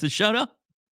 Internet needs to shut up.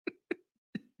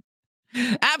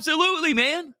 Absolutely,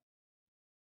 man.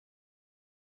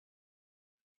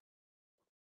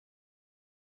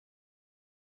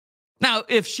 Now,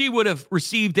 if she would have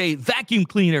received a vacuum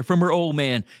cleaner from her old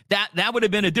man, that would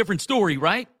have been a different story,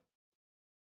 right?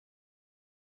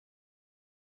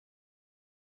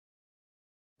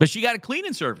 But she got a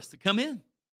cleaning service to come in.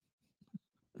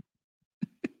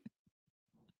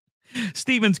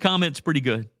 Steven's comment's pretty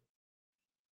good.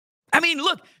 I mean,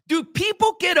 look, do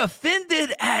people get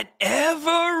offended at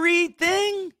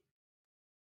everything?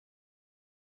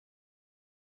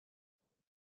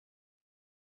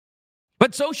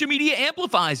 But social media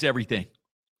amplifies everything.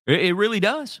 It really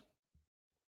does.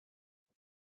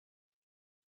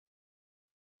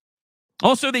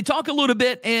 Also, they talk a little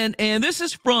bit, and this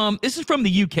is from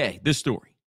the UK, this story.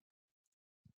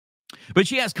 But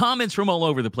she has comments from all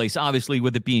over the place, obviously,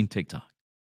 with it being TikTok.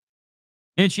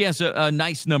 And she has a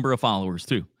nice number of followers,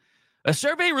 too. A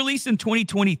survey released in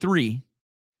 2023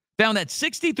 found that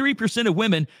 63% of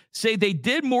women say they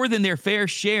did more than their fair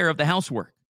share of the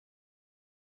housework.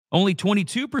 Only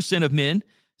 22% of men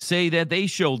say that they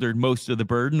shouldered most of the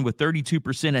burden, with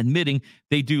 32% admitting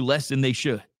they do less than they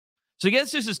should. So I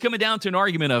guess this is coming down to an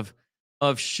argument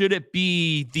of should it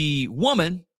be the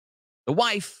woman, the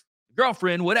wife,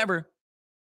 girlfriend, whatever,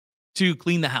 to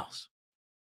clean the house.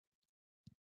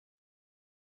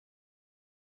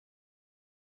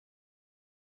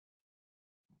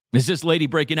 Is this lady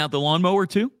breaking out the lawnmower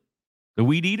too? The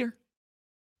weed eater?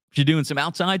 She's doing some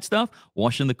outside stuff,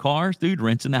 washing the cars, dude,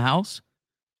 rinsing the house,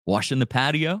 washing the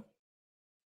patio.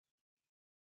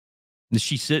 Is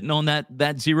she sitting on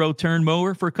that zero-turn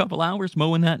mower for a couple hours,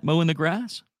 mowing the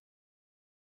grass?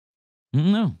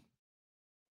 No.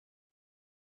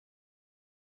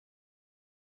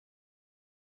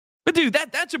 But dude,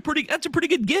 that's a pretty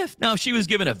good gift. Now, if she was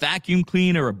given a vacuum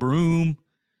cleaner, a broom,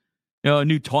 a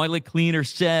new toilet cleaner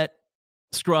set,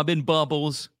 scrubbing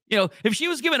bubbles, if she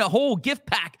was given a whole gift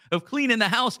pack of cleaning the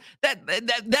house,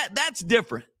 that's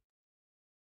different.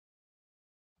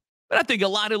 But I think a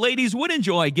lot of ladies would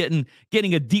enjoy getting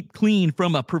a deep clean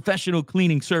from a professional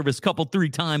cleaning service 3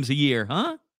 times a year,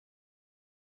 huh?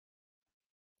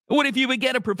 What if you would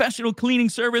get a professional cleaning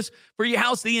service for your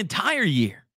house the entire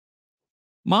year?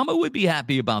 Mama would be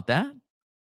happy about that.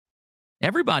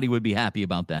 Everybody would be happy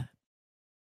about that.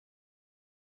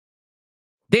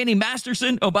 Danny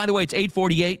Masterson. Oh, by the way, it's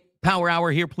 8:48. Power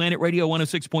Hour here, Planet Radio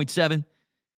 106.7.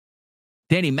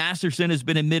 Danny Masterson has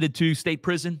been admitted to state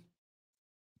prison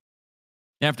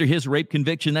after his rape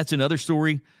conviction. That's another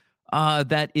story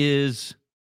that is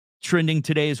trending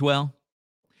today as well.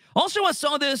 Also, I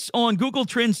saw this on Google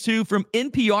Trends too from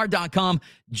NPR.com.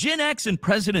 Gen X and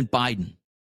President Biden.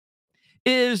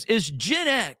 Is Gen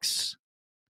X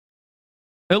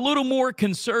a little more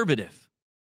conservative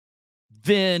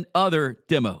than other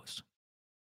demos?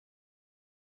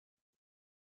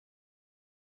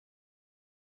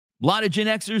 A lot of Gen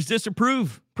Xers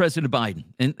disapprove President Biden,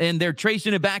 and they're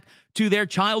tracing it back to their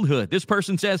childhood. This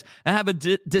person says, I have a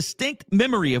distinct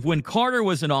memory of when Carter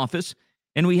was in office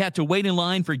and we had to wait in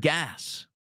line for gas.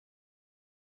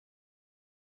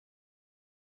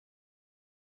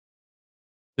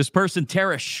 This person,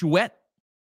 Tara Schwett,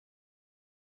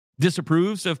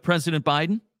 disapproves of President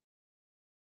Biden.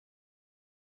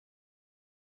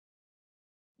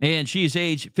 And she is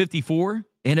age 54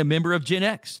 and a member of Gen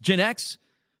X. Gen X,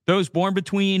 those born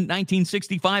between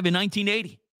 1965 and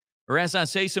 1980. Or as I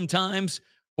say sometimes,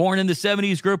 born in the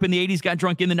 70s, grew up in the 80s, got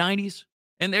drunk in the 90s.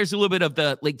 And there's a little bit of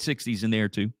the late 60s in there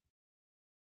too.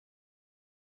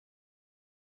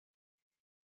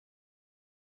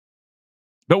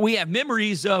 But we have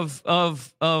memories of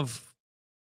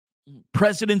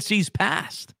presidencies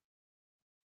past.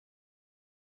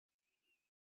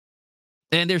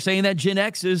 And they're saying that Gen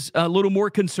X is a little more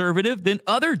conservative than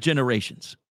other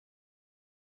generations.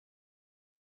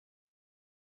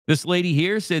 This lady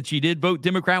here said she did vote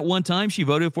Democrat one time. She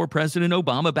voted for President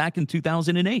Obama back in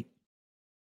 2008.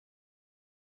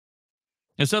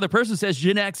 And so the person says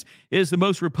Gen X is the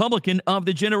most Republican of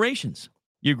the generations.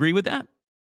 You agree with that?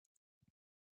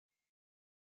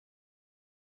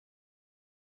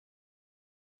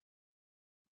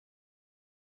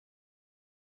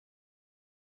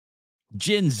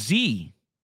 Gen Z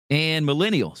and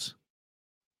millennials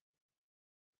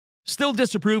still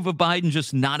disapprove of Biden,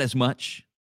 just not as much.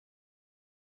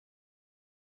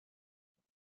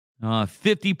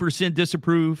 50%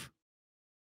 disapprove.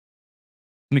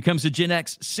 When it comes to Gen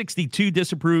X, 62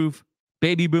 disapprove.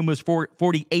 Baby boomers,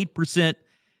 48%.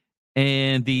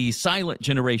 And the silent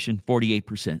generation,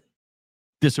 48%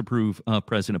 disapprove of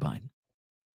President Biden.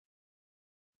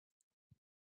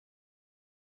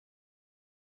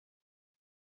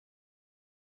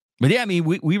 But yeah, I mean,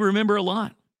 we remember a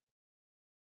lot.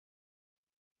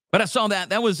 But I saw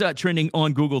that was trending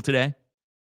on Google today.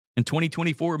 In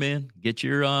 2024, man, get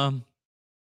your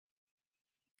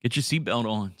seatbelt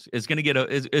on. It's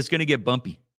gonna get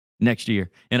bumpy next year,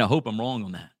 and I hope I'm wrong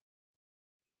on that.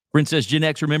 Princess Gen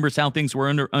X remembers how things were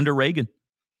under Reagan.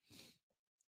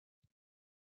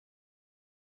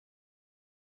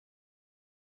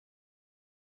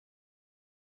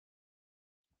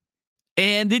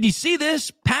 And did you see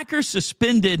this? Packers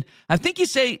suspended, I think you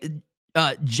say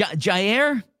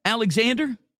Jair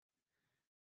Alexander.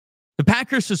 The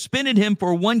Packers suspended him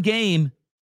for one game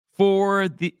for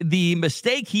the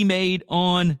mistake he made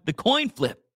on the coin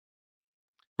flip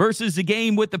versus the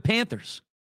game with the Panthers.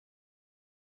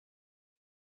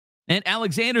 And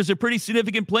Alexander's a pretty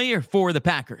significant player for the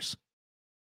Packers.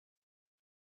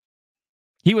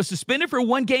 He was suspended for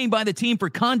one game by the team for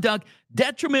conduct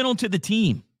detrimental to the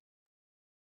team.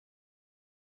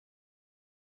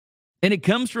 And it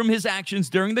comes from his actions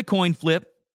during the coin flip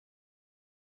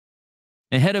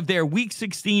ahead of their Week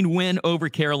 16 win over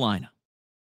Carolina.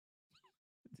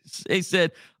 They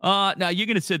said, now you're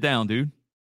going to sit down, dude.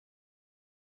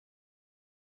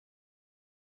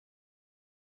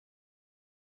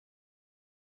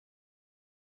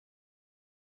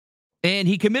 And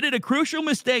he committed a crucial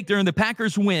mistake during the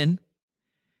Packers' win.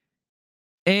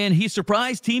 And he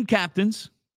surprised team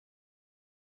captains.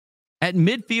 At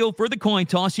midfield for the coin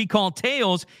toss, he called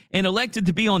tails and elected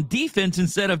to be on defense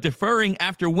instead of deferring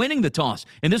after winning the toss.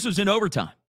 And this was in overtime.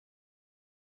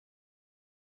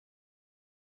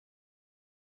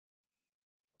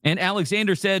 And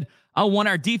Alexander said, "I want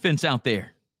our defense out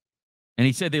there." And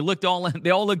he said they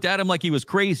all looked at him like he was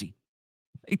crazy.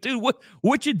 Hey, dude,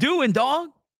 what you doing, dog?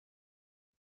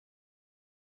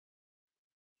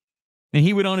 And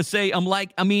he went on to say,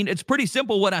 it's pretty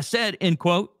simple what I said, end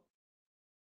quote.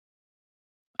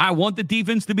 I want the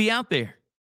defense to be out there.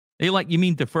 They're like, you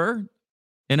mean defer?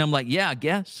 And I'm like, yeah, I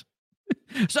guess.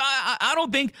 So I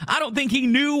don't think he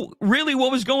knew really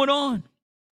what was going on.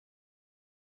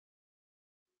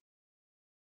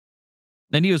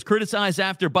 Then he was criticized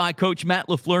after by Coach Matt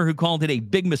LaFleur, who called it a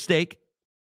big mistake.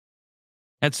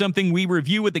 That's something we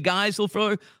review with the guys,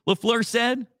 LaFleur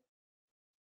said.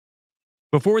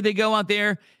 Before they go out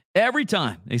there, every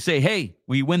time they say, hey,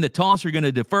 we win the toss, we're going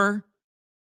to defer.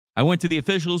 I went to the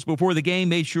officials before the game,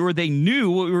 made sure they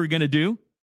knew what we were going to do.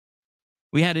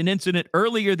 We had an incident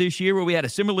earlier this year where we had a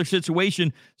similar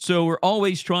situation, so we're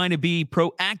always trying to be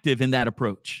proactive in that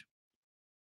approach.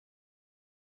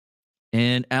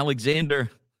 And Alexander,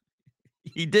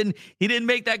 he didn't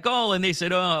make that call, and they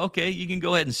said, oh, okay, you can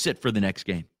go ahead and sit for the next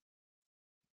game.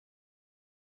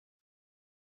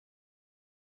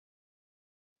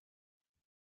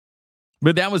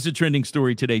 But that was a trending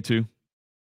story today, too.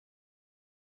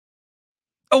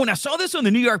 Oh, and I saw this on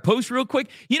the New York Post real quick.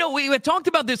 You know, we had talked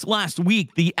about this last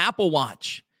week, the Apple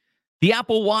Watch. The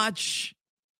Apple Watch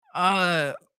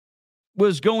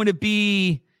was going to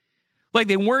be, like,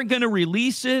 they weren't going to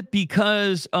release it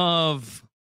because of,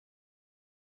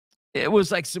 it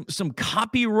was like some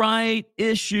copyright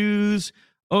issues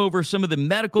over some of the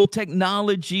medical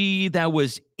technology that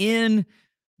was in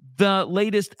the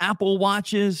latest Apple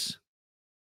Watches.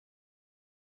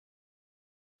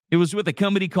 It was with a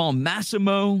company called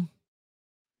Massimo.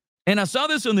 And I saw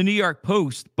this on the New York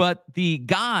Post, but the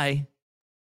guy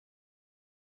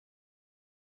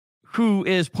who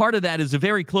is part of that is a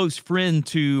very close friend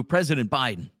to President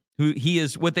Biden. Who he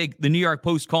is what the New York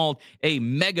Post called a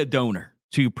mega donor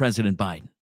to President Biden.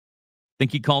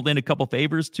 Think he called in a couple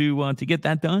favors to get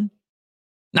that done?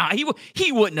 Nah,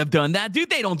 he wouldn't have done that, dude.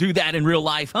 They don't do that in real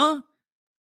life, huh?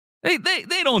 They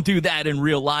don't do that in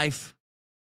real life.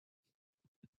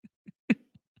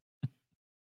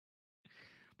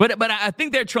 But I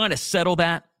think they're trying to settle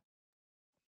that,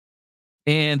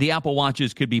 and the Apple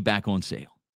Watches could be back on sale.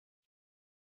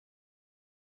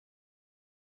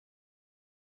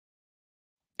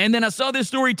 And then I saw this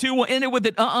story, too. We'll end it with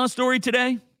the story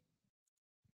today.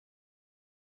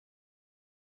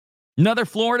 Another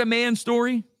Florida man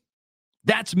story.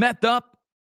 That's messed up.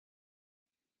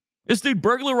 This dude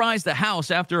burglarized the house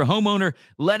after a homeowner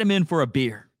let him in for a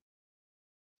beer.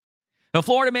 A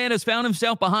Florida man has found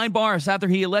himself behind bars after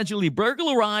he allegedly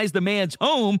burglarized the man's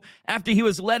home after he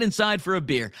was let inside for a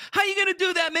beer. How you going to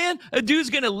do that, man? A dude's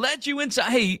going to let you inside.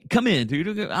 Hey, come in,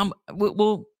 dude.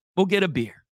 We'll get a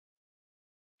beer.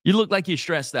 You look like you're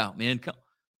stressed out, man.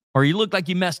 Or you look like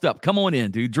you messed up. Come on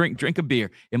in, dude. Drink a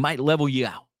beer. It might level you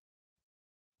out.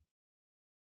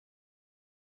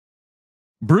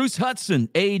 Bruce Hudson,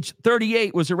 age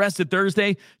 38, was arrested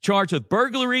Thursday, charged with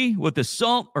burglary, with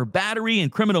assault or battery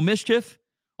and criminal mischief.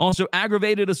 Also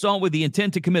aggravated assault with the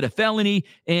intent to commit a felony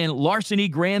and larceny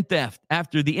grand theft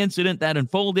after the incident that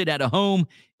unfolded at a home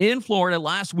in Florida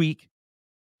last week,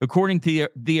 according to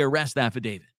the arrest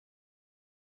affidavit.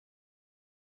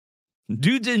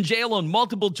 Dude's in jail on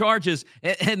multiple charges,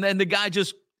 and then the guy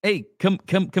just, hey, come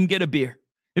get a beer.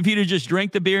 If he'd have just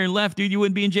drank the beer and left, dude, you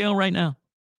wouldn't be in jail right now.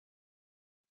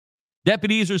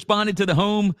 Deputies responded to the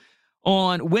home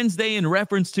on Wednesday in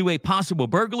reference to a possible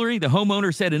burglary. The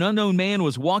homeowner said an unknown man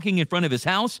was walking in front of his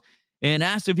house and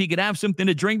asked if he could have something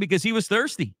to drink because he was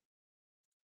thirsty.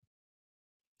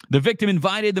 The victim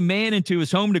invited the man into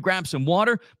his home to grab some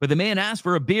water, but the man asked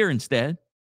for a beer instead.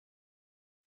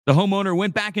 The homeowner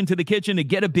went back into the kitchen to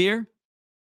get a beer,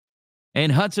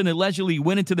 and Hudson allegedly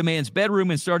went into the man's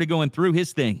bedroom and started going through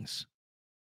his things.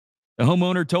 The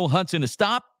homeowner told Hudson to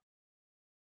stop,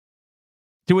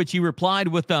 to which he replied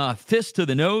with a fist to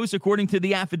the nose, according to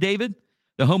the affidavit.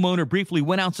 The homeowner briefly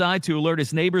went outside to alert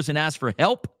his neighbors and ask for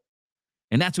help.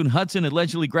 And that's when Hudson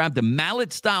allegedly grabbed a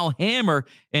mallet-style hammer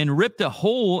and ripped a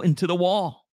hole into the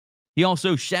wall. He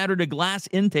also shattered a glass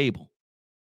end table.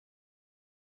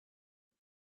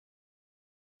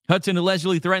 Hudson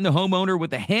allegedly threatened the homeowner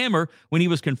with a hammer when he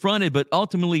was confronted, but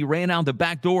ultimately ran out the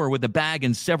back door with a bag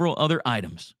and several other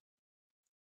items.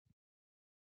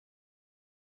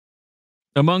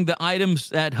 Among the items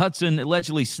that Hudson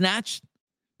allegedly snatched,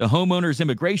 the homeowner's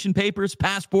immigration papers,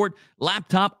 passport,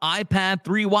 laptop, iPad,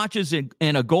 3 watches,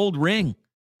 and a gold ring,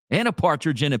 and a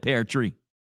partridge in a pear tree.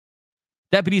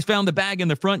 Deputies found the bag in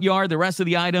the front yard. The rest of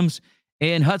the items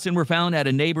in Hudson were found at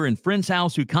a neighbor and friend's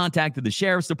house who contacted the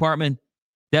sheriff's department.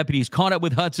 Deputies caught up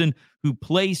with Hudson, who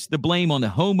placed the blame on the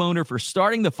homeowner for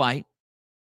starting the fight.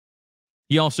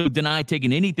 He also denied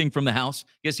taking anything from the house.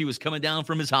 Guess he was coming down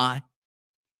from his high.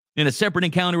 In a separate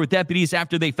encounter with deputies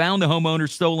after they found the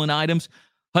homeowner's stolen items,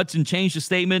 Hudson changed his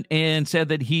statement and said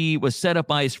that he was set up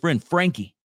by his friend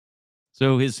Frankie.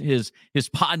 So his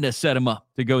partner set him up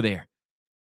to go there.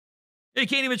 You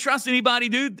can't even trust anybody,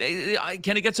 dude.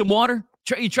 Can I get some water?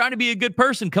 You try to be a good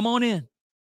person. Come on in.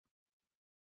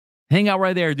 Hang out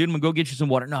right there, dude. I'm going to go get you some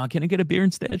water. No, can I get a beer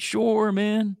instead? Sure,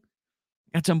 man.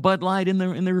 Got some Bud Light in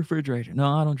the refrigerator. No,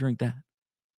 I don't drink that.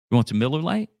 You want some Miller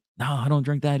Lite? No, I don't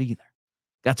drink that either.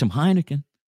 Got some Heineken.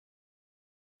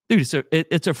 Dude,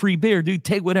 it's a free beer, dude.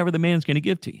 Take whatever the man's going to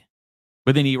give to you.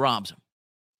 But then he robs him.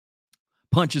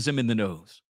 Punches him in the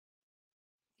nose.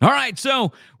 All right,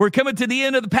 so we're coming to the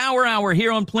end of the Power Hour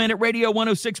here on Planet Radio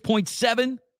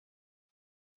 106.7.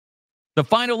 The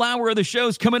final hour of the show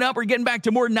is coming up. We're getting back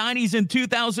to more 90s and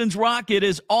 2000s rock. It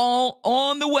is all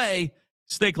on the way.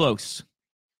 Stay close.